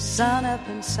sun up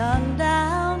and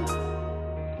sundown,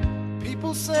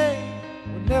 People say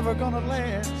we're never gonna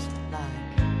last.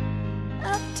 like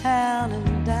uptown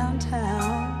and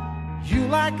downtown. You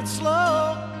like it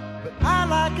slow, but I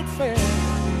like it fast.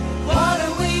 What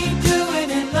are we doing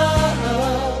in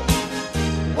love?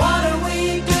 What are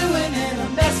we doing in a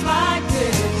mess like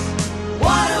this?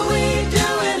 What are we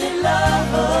doing in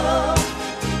love?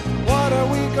 What are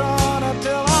we gonna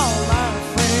tell all our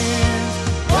friends?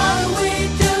 What are we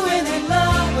doing in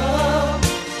love?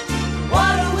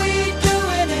 What are we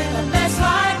doing in a mess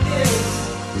like this?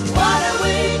 What are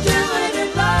we doing in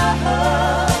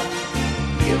love?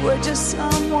 You were just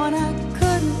someone I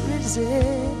couldn't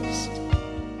resist.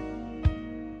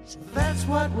 So that's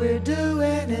what we're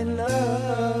doing in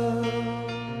love.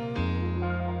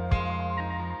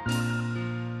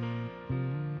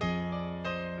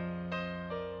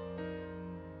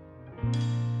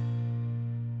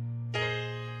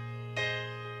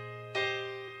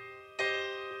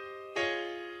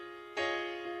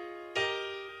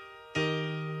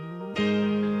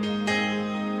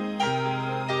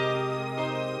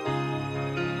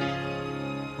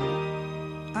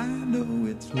 I know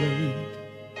it's late.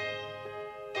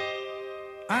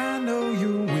 I know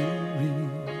you're weary.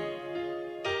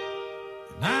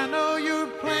 And I know your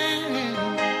plans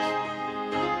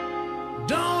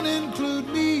don't include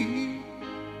me.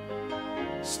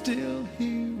 Still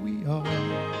here we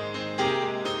are,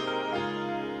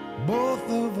 both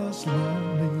of us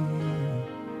lonely,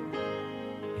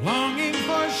 longing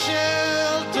for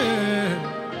shelter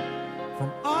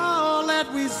from all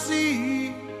that we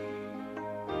see.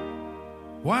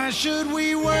 Why should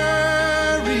we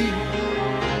worry?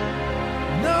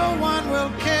 No one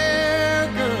will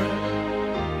care, girl.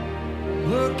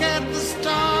 Look at the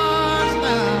stars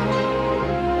now,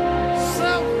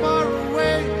 so far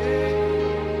away.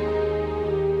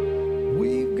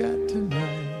 We've got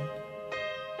tonight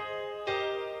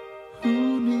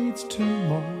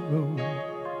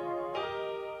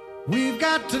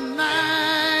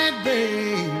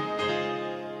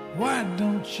why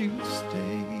don't you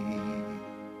stay?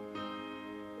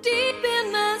 Deep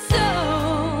in my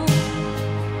soul,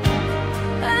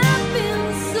 I've been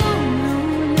so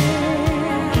lonely.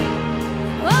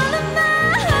 All of my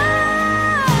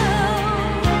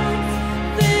hopes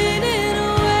faded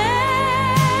away.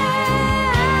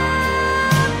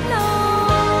 I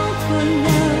long for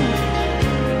love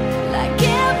like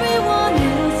everyone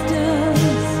else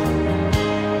does.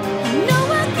 I know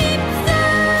I keep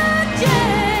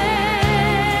searching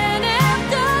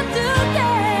after today.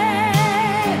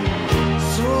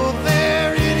 So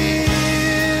there it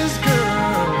is,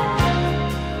 girl.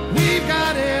 We've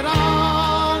got it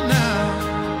all now.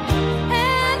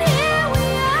 And here we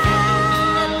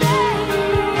are, baby.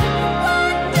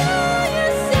 What do you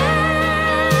say?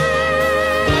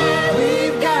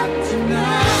 We've got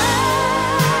tonight.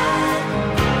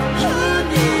 Who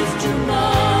needs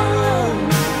tomorrow?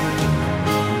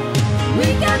 We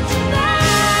got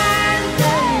tonight,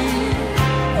 baby.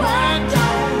 Why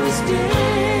don't we stay?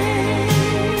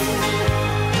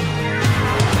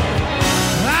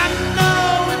 I know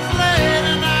it's late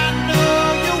and I know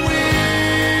you're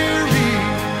weary.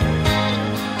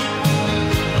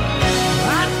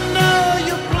 I know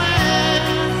your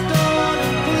plans don't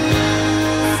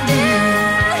include me.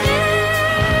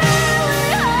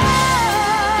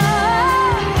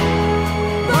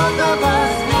 Both of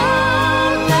us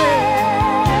lonely.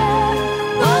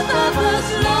 Both of us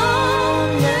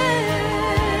lonely.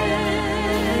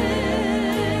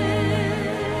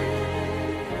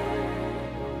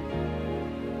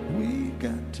 We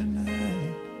got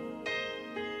tonight.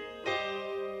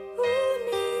 Who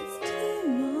needs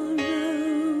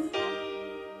tomorrow?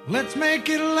 Let's make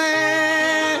it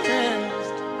last.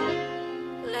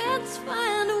 Let's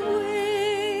find a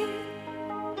way.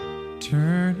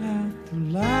 Turn out the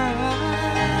light.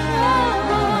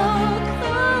 Oh,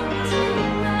 come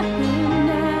tonight.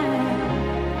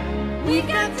 We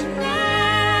got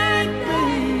tonight,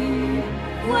 babe.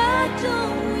 Why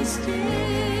don't we stay?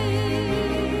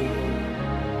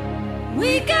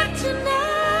 We got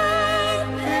tonight,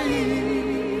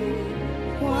 babe.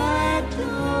 Why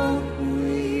don't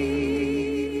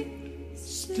we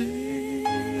stay?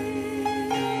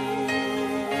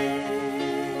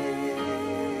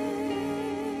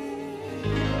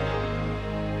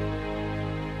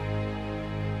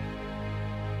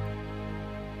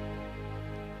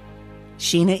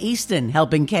 Sheena Easton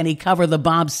helping Kenny cover the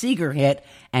Bob Seger hit,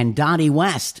 and Donnie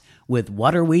West with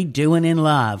What Are We Doing in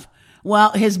Love?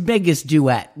 Well, his biggest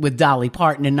duet with Dolly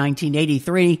Parton in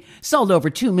 1983 sold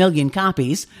over 2 million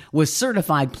copies, was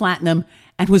certified platinum,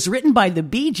 and was written by the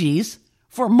Bee Gees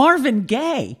for Marvin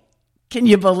Gaye. Can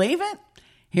you believe it?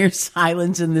 Here's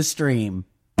Silence in the Stream.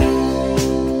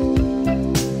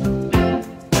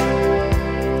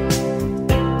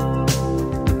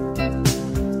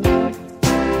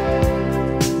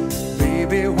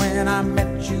 Baby, when I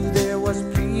met you, there was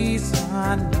peace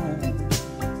unknown.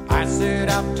 I set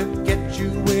out to get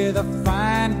you with a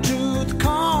fine-tooth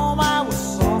comb. I was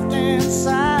soft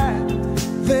inside.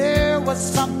 There was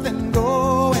something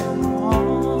going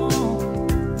on.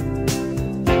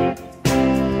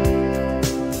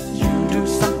 You do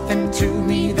something to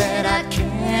me that I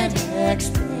can't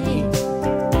explain.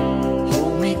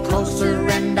 Hold me closer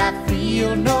and I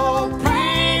feel no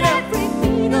pain. Every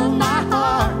beat of my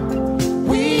heart,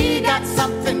 we got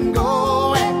something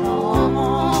going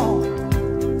on.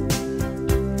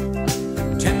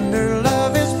 Tender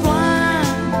love is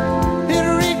blind, it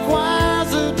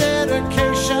requires a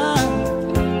dedication.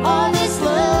 All this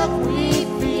love we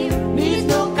feel needs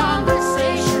no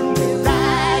conversation. We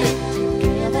ride it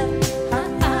together,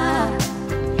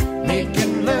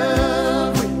 making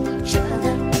love with each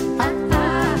other.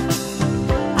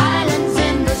 Islands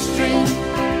in the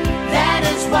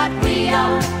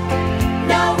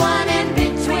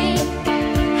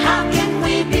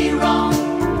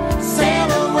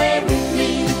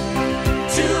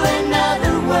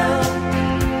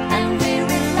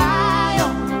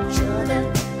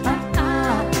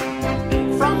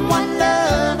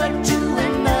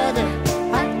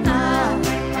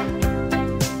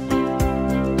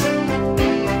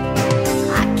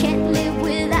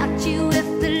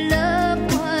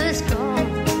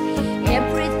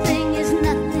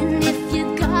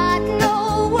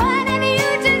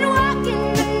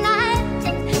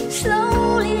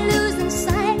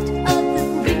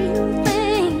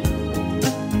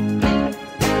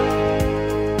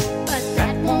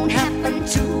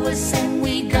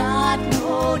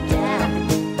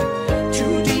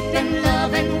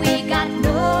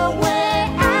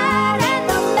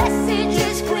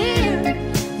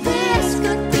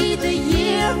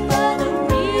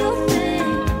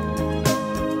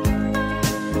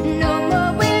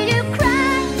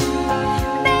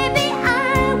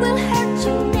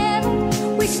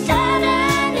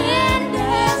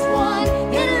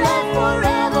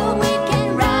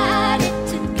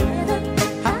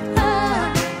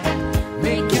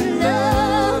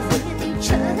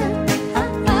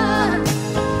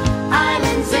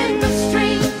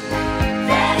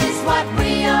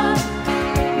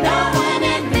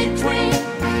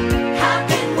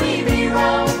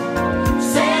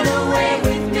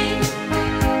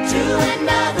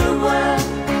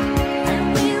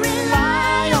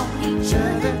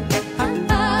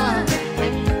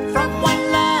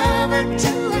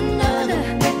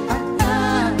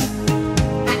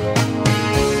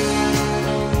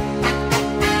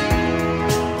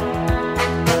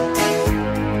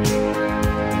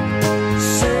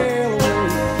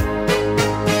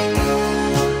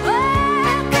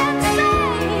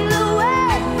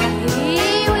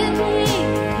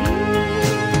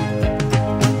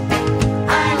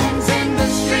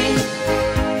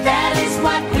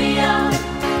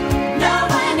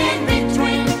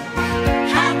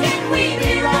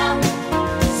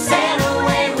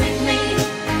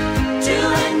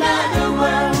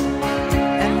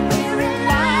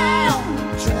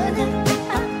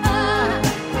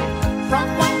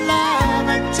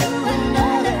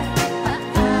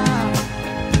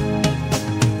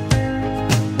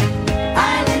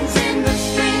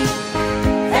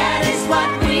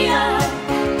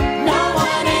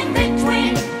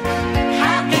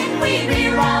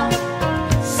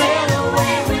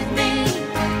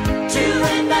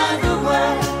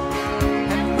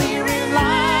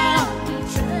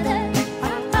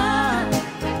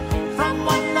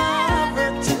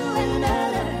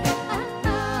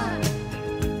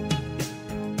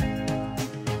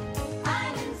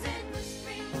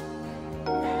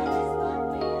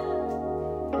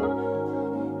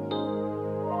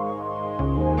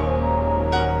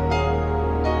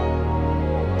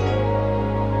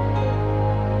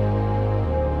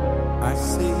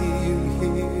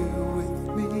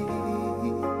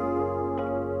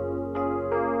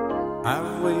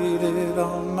I've waited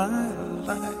all my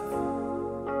life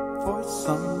for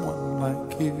someone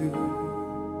like you,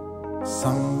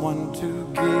 someone to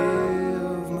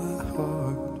give my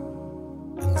heart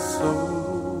and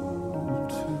soul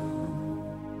to.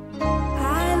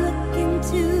 I look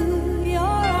into your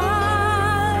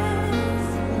eyes.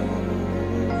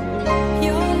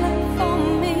 Your love for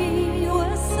me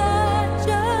was such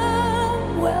a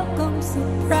welcome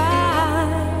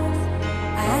surprise.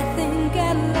 I think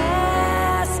at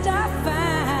last I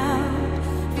found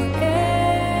forever.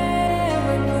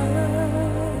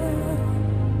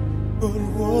 But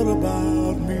what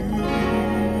about me?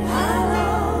 I'll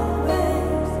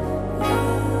always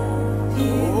love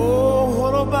you. Oh,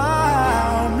 what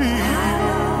about me? I'll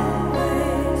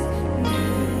always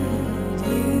need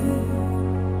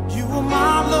you. You were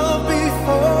my love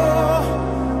before,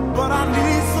 but I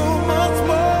need so much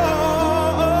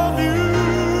more of you.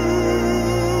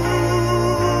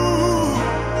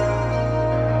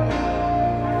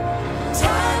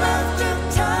 Time after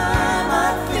time I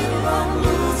feel I'm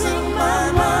losing my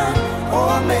mind.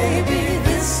 Or maybe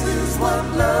this is what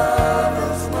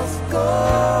lovers must go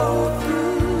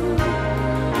through.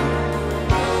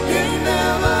 It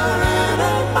never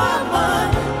entered my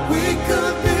mind we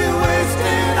could be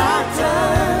wasting our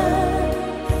time.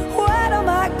 What am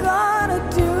I gonna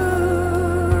do?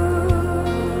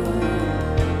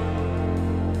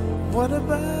 What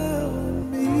about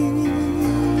me?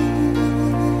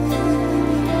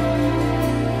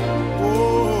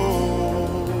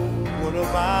 Oh, what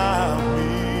about me?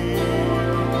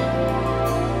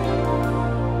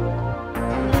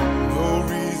 No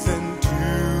reason to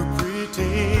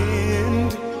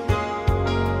pretend.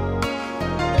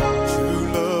 True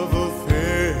love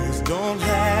affairs don't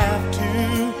have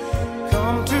to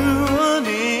come to an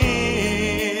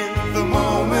end. The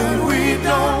moment we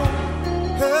don't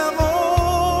have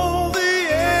all the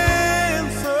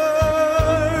answers,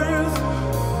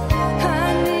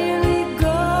 I nearly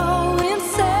go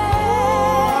insane.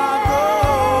 I go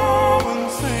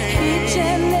insane. Each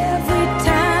and every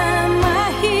time I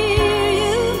hear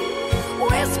you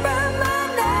whisper my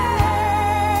name,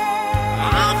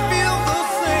 I feel the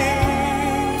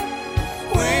same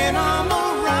when I'm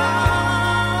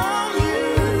around you.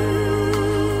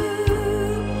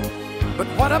 But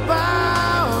what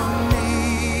about me?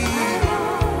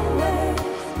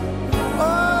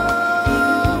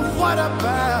 Oh, what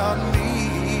about me?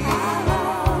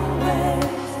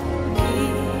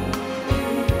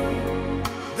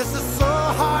 This is so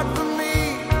hard for me.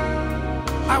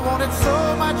 I wanted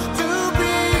so much to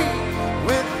be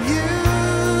with you.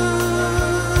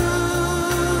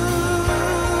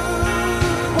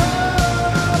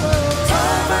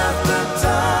 Time after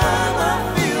time I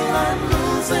feel I'm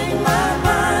losing my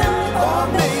mind. Or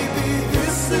maybe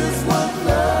this is what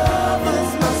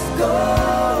lovers must go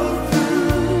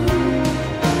through.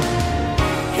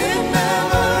 It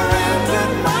never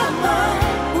entered my mind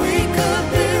we could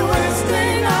be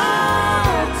wasting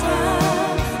our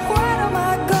time. what am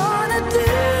I gonna do?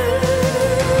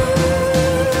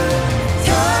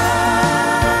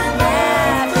 Time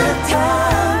after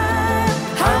time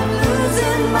I'm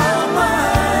losing my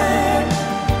mind.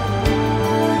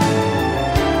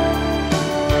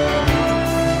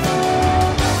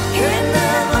 It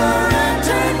never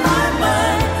entered my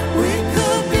mind we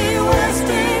could be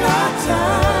wasting our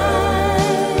time.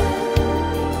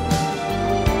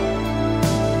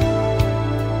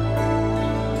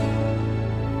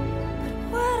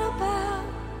 What about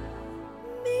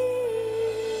me?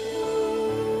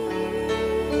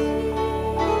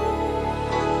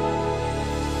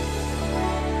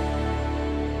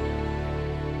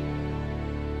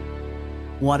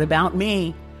 What About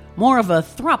Me? More of a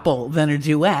thruple than a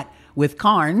duet, with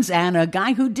Carnes and a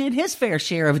guy who did his fair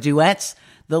share of duets,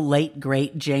 the late,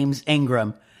 great James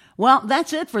Ingram. Well,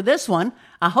 that's it for this one.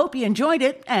 I hope you enjoyed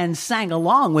it and sang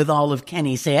along with all of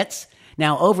Kenny's hits.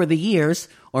 Now, over the years,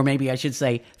 or maybe I should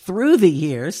say through the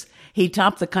years, he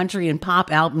topped the country and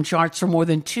pop album charts for more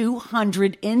than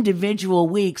 200 individual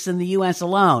weeks in the U.S.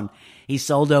 alone. He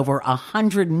sold over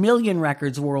 100 million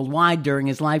records worldwide during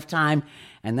his lifetime,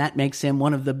 and that makes him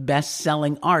one of the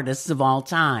best-selling artists of all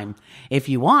time. If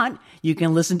you want, you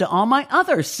can listen to all my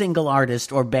other single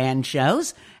artist or band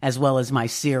shows, as well as my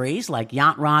series like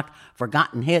Yacht Rock,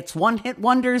 Forgotten Hits, One Hit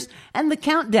Wonders, and the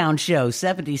Countdown Show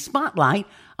 70 Spotlight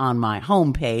on my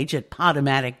homepage at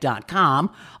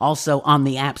Podomatic.com, also on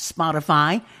the app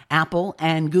Spotify, Apple,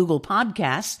 and Google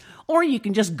Podcasts, or you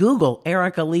can just Google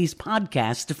Erica Lee's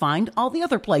podcast to find all the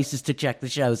other places to check the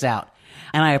shows out.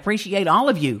 And I appreciate all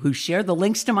of you who share the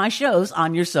links to my shows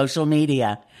on your social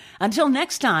media. Until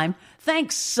next time,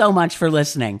 thanks so much for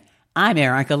listening, I'm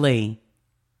Erica Lee.